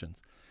connections.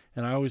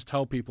 And I always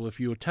tell people, if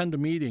you attend a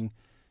meeting,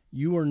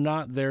 you are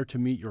not there to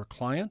meet your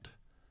client.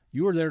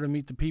 You are there to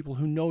meet the people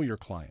who know your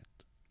client.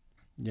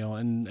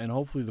 And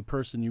hopefully the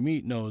person you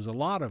meet knows a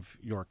lot of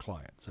your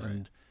clients.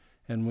 Right.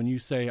 And when you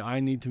say, I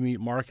need to meet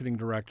marketing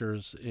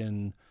directors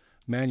in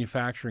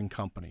manufacturing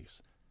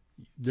companies,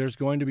 there's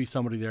going to be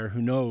somebody there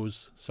who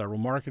knows several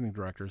marketing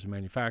directors in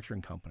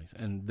manufacturing companies,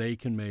 and they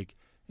can make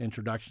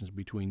introductions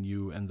between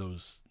you and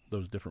those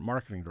different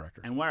marketing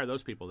directors. And why are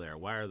those people there?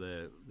 Why are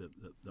the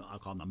I'll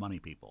call them the money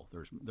people?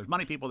 There's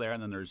money people there,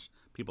 and then there's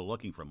people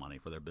looking for money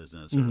for their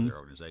business or their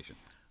organization.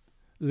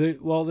 There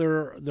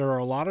are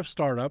a lot of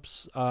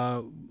startups.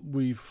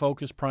 We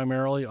focus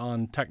primarily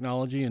on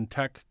technology and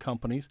tech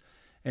companies.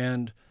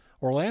 And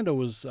Orlando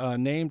was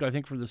named, I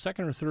think, for the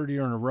second or third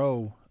year in a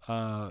row,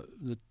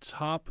 the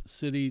top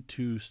city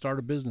to start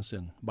a business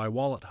in by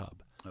Wallet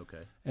Hub.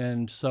 Okay.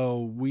 And so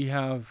we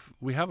have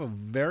a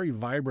very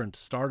vibrant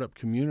startup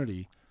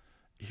community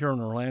here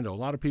in Orlando. A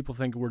lot of people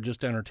think we're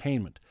just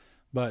entertainment,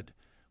 but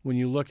when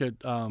you look at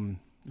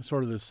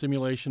sort of the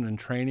simulation and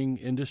training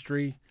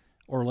industry,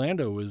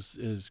 Orlando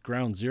is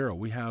ground zero.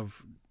 We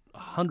have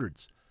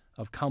hundreds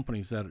of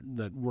companies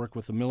that work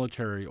with the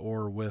military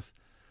or with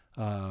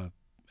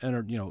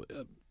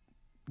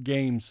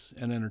games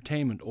and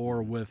entertainment,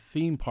 or with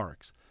theme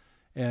parks,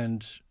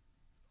 and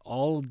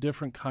all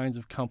different kinds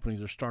of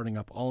companies are starting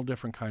up all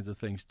different kinds of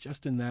things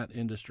just in that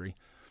industry.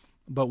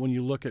 But when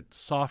you look at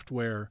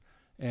software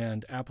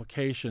and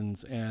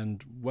applications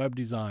and web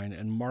design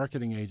and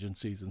marketing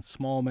agencies and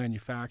small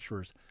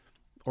manufacturers,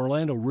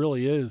 Orlando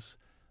really is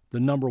the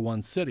number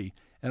one city.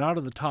 And out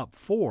of the top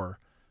 4,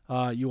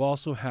 you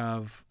also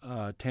have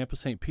Tampa,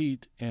 St.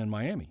 Pete, and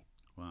Miami.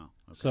 Wow.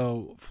 Okay.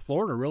 So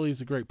Florida really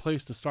is a great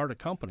place to start a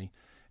company.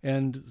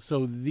 And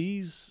so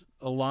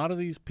a lot of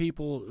these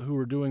people who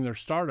are doing their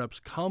startups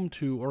come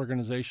to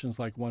organizations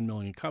like 1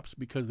 Million Cups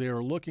because they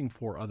are looking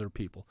for other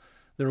people.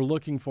 They're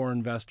looking for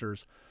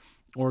investors,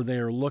 or they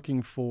are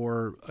looking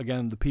for,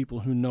 again, the people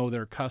who know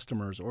their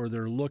customers, or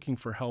they're looking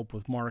for help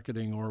with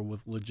marketing or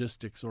with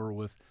logistics or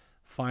with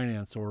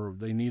finance, or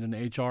they need an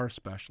HR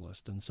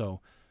specialist. And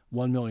so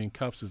 1 Million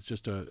Cups is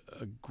just a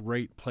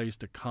great place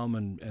to come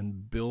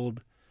and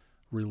build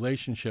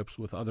relationships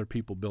with other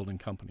people building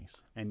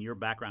companies. And your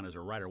background as a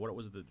writer, what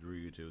was it that drew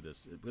you to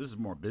this? This is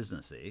more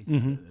businessy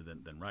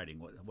than writing.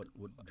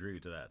 What drew you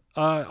to that?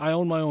 I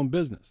own my own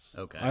business.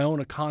 Okay. I own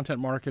a content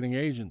marketing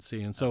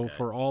agency, and so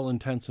for all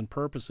intents and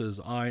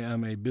purposes, I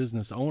am a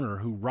business owner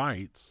who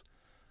writes,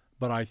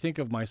 but I think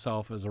of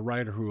myself as a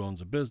writer who owns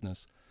a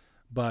business.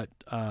 But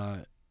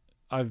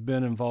I've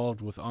been involved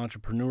with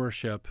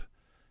entrepreneurship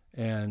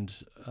and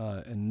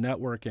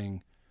networking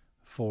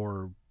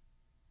for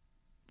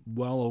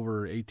well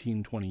over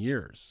 18, 20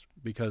 years,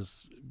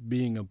 because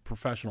being a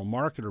professional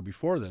marketer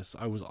before this,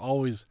 I was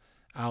always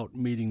out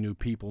meeting new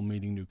people,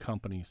 meeting new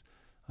companies,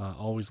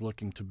 always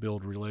looking to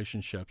build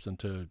relationships and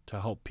to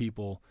help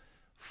people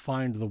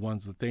find the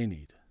ones that they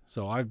need.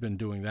 So I've been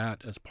doing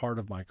that as part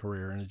of my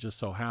career, and it just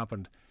so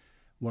happened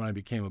when I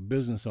became a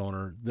business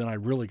owner, then I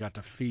really got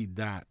to feed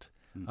that.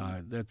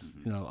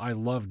 I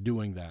love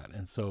doing that,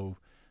 and so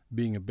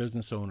being a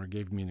business owner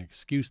gave me an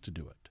excuse to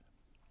do it.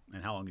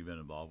 And how long have you been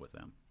involved with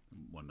them?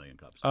 1 Million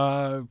Cups.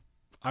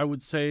 I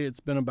would say it's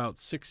been about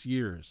 6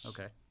 years.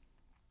 Okay.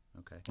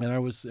 And I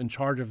was in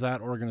charge of that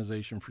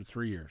organization for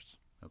 3 years.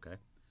 Okay.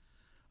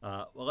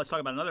 Well, let's talk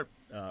about another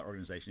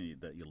organization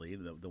that you lead,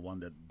 the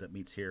one that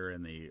meets here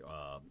in the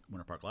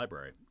Winter Park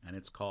Library, and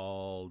it's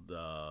called,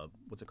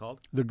 what's it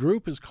called? The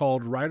group is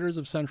called Writers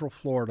of Central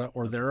Florida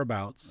or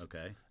thereabouts.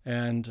 Okay.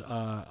 And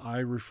I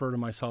refer to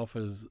myself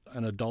as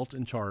an adult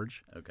in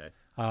charge. Okay.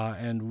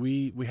 And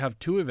we have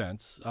two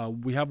events.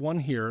 We have one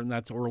here, and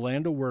that's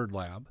Orlando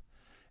WordLab,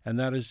 and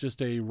that is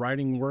just a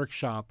writing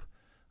workshop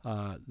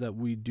that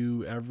we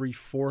do every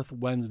fourth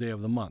Wednesday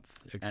of the month.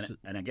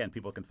 And again,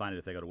 people can find it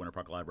if they go to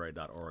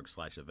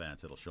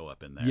winterparklibrary.org/events. It'll show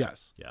up in there.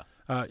 Yes. Yeah.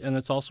 And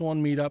it's also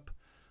on Meetup,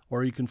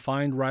 or you can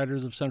find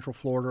Writers of Central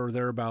Florida or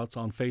thereabouts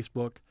on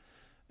Facebook.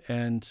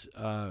 And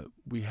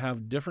we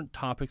have different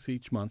topics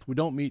each month. We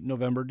don't meet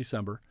November,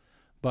 December,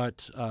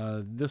 but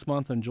this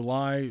month in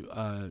July,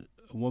 a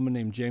woman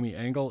named Jamie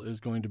Engel is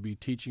going to be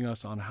teaching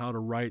us on how to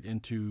write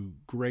into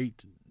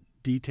great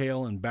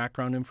detail and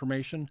background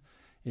information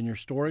in your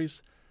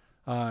stories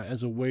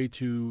as a way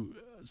to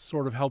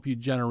sort of help you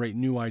generate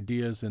new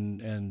ideas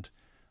and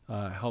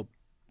help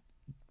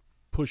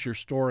push your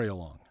story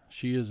along.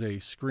 She is a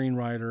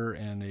screenwriter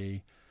and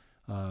a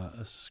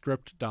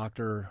script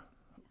doctor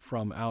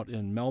from out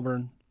in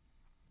Melbourne,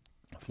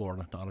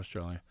 Florida, not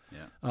Australia.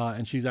 Yeah.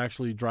 And she's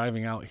actually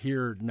driving out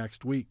here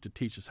next week to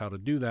teach us how to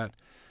do that.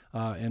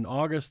 In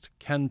August,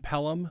 Ken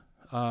Pelham,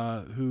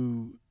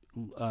 who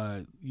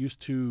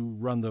used to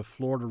run the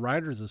Florida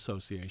Writers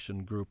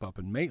Association group up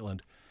in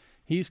Maitland,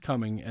 he's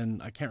coming,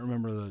 and I can't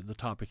remember the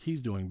topic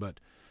he's doing, but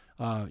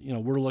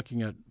we're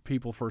looking at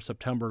people for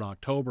September and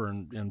October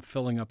and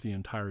filling up the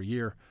entire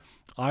year.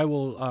 I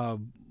will,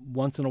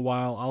 once in a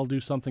while, I'll do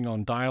something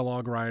on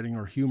dialogue writing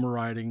or humor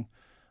writing.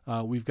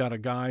 We've got a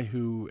guy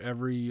who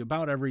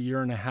about every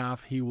year and a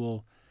half, he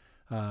will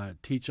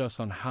teach us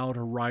on how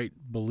to write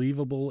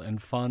believable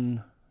and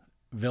fun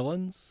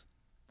villains.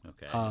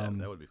 Okay,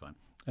 that would be fun.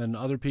 And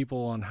other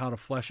people on how to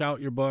flesh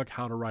out your book,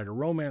 how to write a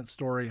romance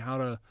story, how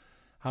to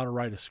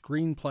write a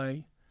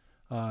screenplay.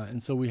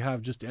 And so we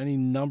have just any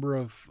number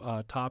of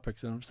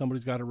topics. And if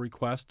somebody's got a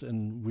request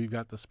and we've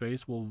got the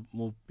space,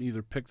 we'll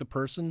either pick the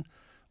person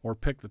or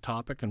pick the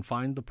topic and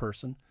find the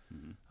person.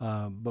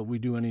 Mm-hmm. But we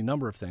do any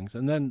number of things.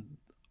 And then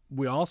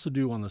we also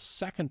do on the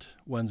second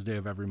Wednesday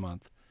of every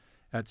month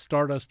at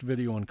Stardust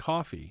Video and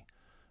Coffee,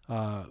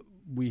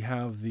 we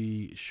have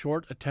the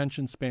short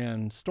attention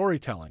span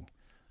storytelling.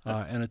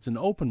 And it's an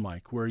open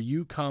mic where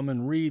you come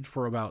and read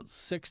for about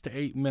 6 to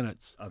 8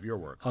 minutes of your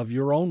work, of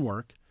your own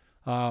work,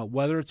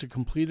 whether it's a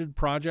completed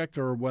project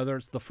or whether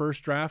it's the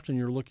first draft and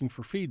you're looking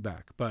for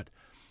feedback. But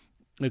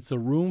it's a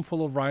room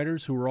full of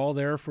writers who are all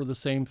there for the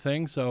same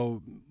thing,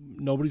 so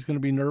nobody's going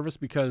to be nervous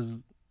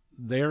because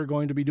they're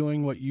going to be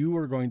doing what you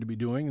are going to be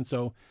doing. And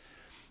so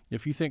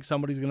if you think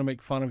somebody's going to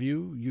make fun of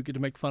you, you get to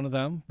make fun of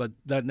them, but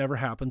that never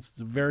happens.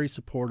 It's a very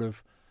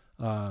supportive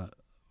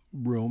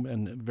room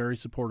and a very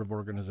supportive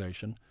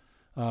organization.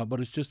 But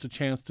it's just a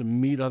chance to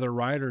meet other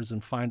writers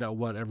and find out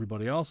what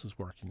everybody else is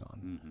working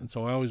on. Mm-hmm. And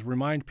so I always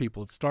remind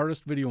people, it's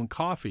Stardust Video and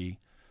Coffee,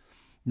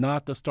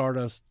 not the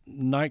Stardust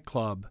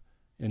nightclub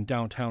in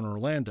downtown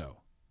Orlando.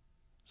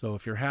 So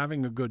if you're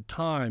having a good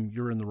time,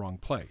 you're in the wrong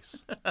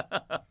place.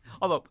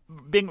 Although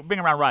being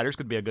around writers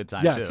could be a good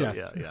time yes, too.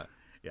 Yes.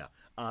 Yeah.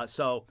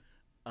 So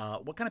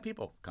what kind of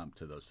people come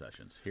to those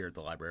sessions here at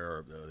the library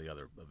or the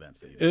other events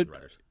that you do with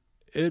writers?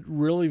 It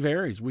really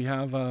varies. We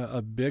have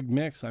a big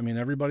mix. I mean,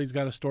 everybody's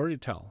got a story to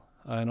tell,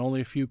 and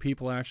only a few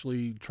people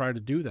actually try to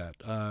do that.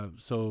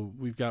 So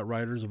we've got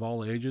writers of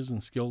all ages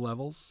and skill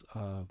levels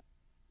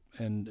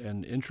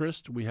and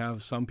interest. We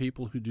have some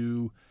people who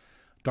do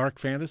dark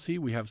fantasy.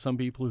 We have some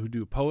people who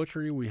do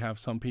poetry. We have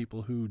some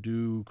people who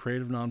do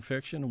creative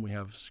nonfiction, and we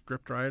have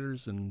script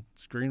writers and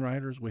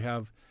screenwriters. We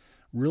have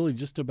really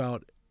just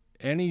about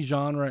any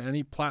genre,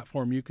 any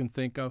platform you can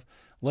think of.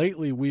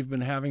 Lately, we've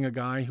been having a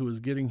guy who is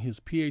getting his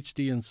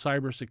PhD in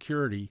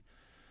cybersecurity,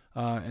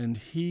 and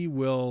he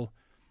will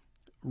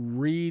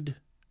read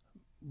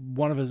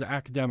one of his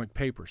academic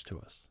papers to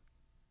us.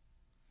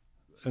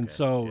 And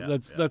so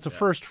that's a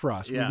first for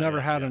us. We've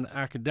never had an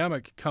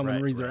academic come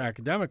and read their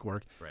academic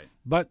work,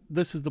 but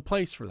this is the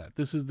place for that.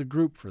 This is the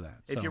group for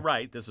that. If you're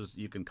right,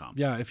 you can come.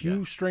 Yeah, if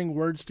you string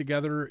words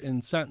together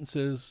in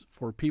sentences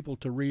for people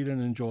to read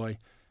and enjoy,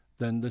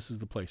 then this is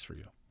the place for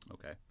you.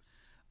 Okay.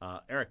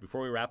 Erik,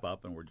 before we wrap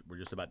up, and we're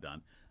just about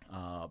done,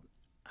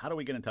 how do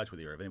we get in touch with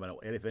you?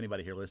 If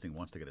anybody here listening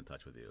wants to get in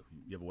touch with you,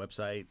 you have a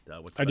website?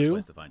 What's the best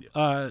place to find you?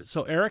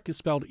 So Erik is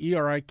spelled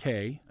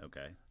E-R-I-K.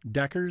 Okay.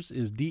 Deckers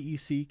is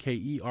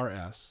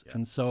D-E-C-K-E-R-S. Yeah.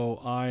 And so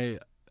my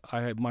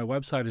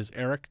website is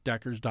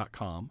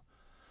erikdeckers.com.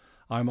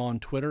 I'm on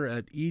Twitter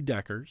at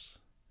eDeckers.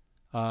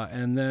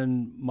 And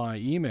then my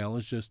email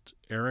is just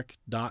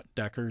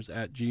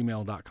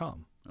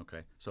erik.deckers@gmail.com.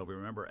 Okay. So if we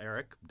remember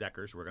Erik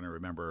Deckers, we're going to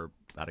remember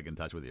how to get in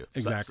touch with you.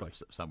 Exactly.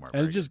 Somewhere.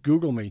 And just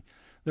Google me.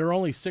 There are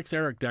only 6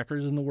 Erik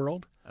Deckers in the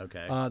world.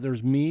 Okay.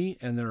 There's me,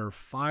 and there are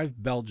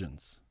 5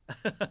 Belgians.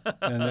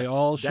 And they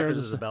all share Deckers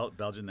is a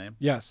Belgian name?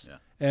 Yes. Yeah.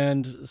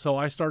 And so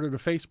I started a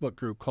Facebook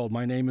group called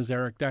My Name is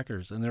Erik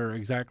Deckers, and there are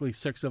exactly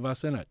 6 of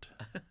us in it.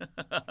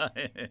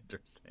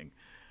 Interesting.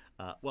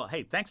 Well,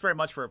 hey, thanks very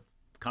much for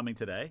coming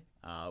today.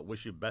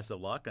 Wish you best of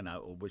luck, and I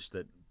wish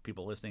that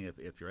people listening,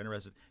 if you're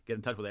interested, get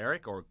in touch with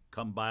Erik or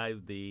come by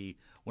the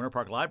Winter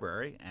Park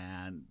Library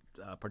and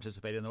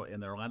participate in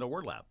the Orlando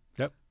WordLab.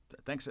 Yep.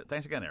 Thanks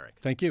again, Erik.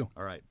 Thank you.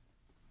 All right.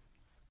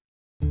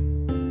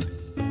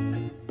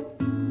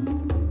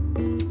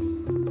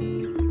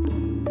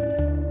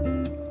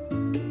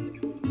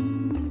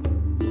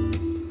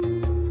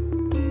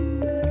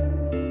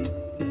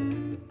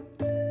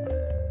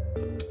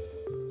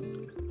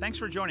 Thanks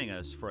for joining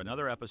us for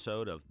another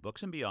episode of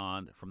Books and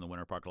Beyond from the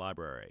Winter Park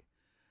Library.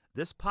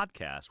 This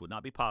podcast would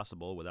not be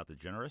possible without the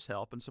generous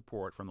help and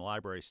support from the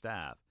library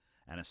staff,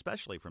 and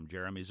especially from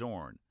Jeremy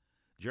Zorn.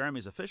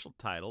 Jeremy's official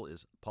title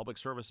is Public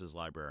Services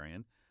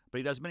Librarian, but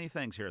he does many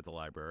things here at the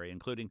library,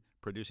 including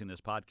producing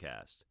this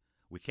podcast.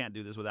 We can't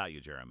do this without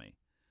you, Jeremy.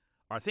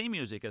 Our theme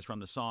music is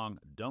from the song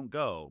Don't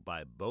Go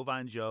by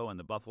Bovine Joe and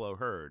the Buffalo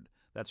Herd.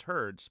 That's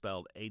Herd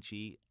spelled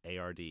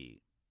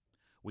H-E-A-R-D.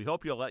 We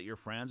hope you'll let your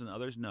friends and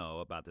others know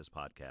about this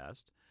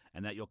podcast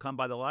and that you'll come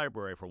by the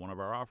library for one of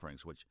our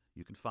offerings, which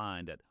you can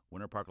find at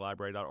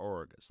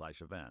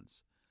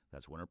winterparklibrary.org/events.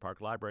 That's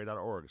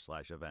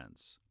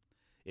winterparklibrary.org/events.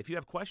 If you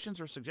have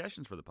questions or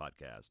suggestions for the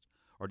podcast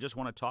or just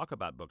want to talk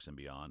about Books and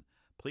Beyond,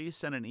 please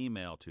send an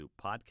email to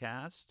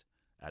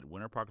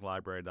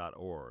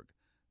podcast@winterparklibrary.org.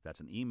 That's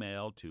an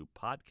email to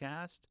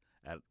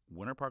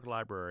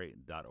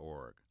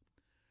podcast@winterparklibrary.org.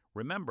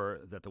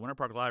 Remember that the Winter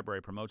Park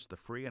Library promotes the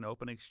free and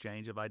open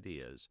exchange of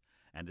ideas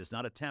and does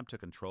not attempt to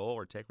control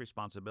or take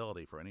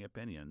responsibility for any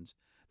opinions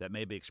that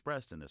may be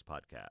expressed in this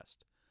podcast.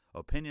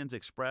 Opinions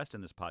expressed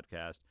in this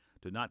podcast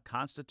do not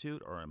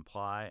constitute or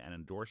imply an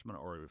endorsement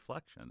or a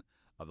reflection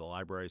of the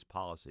library's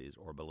policies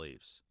or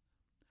beliefs.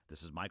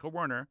 This is Michael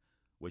Werner,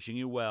 wishing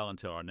you well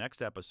until our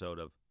next episode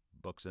of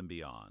Books and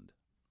Beyond.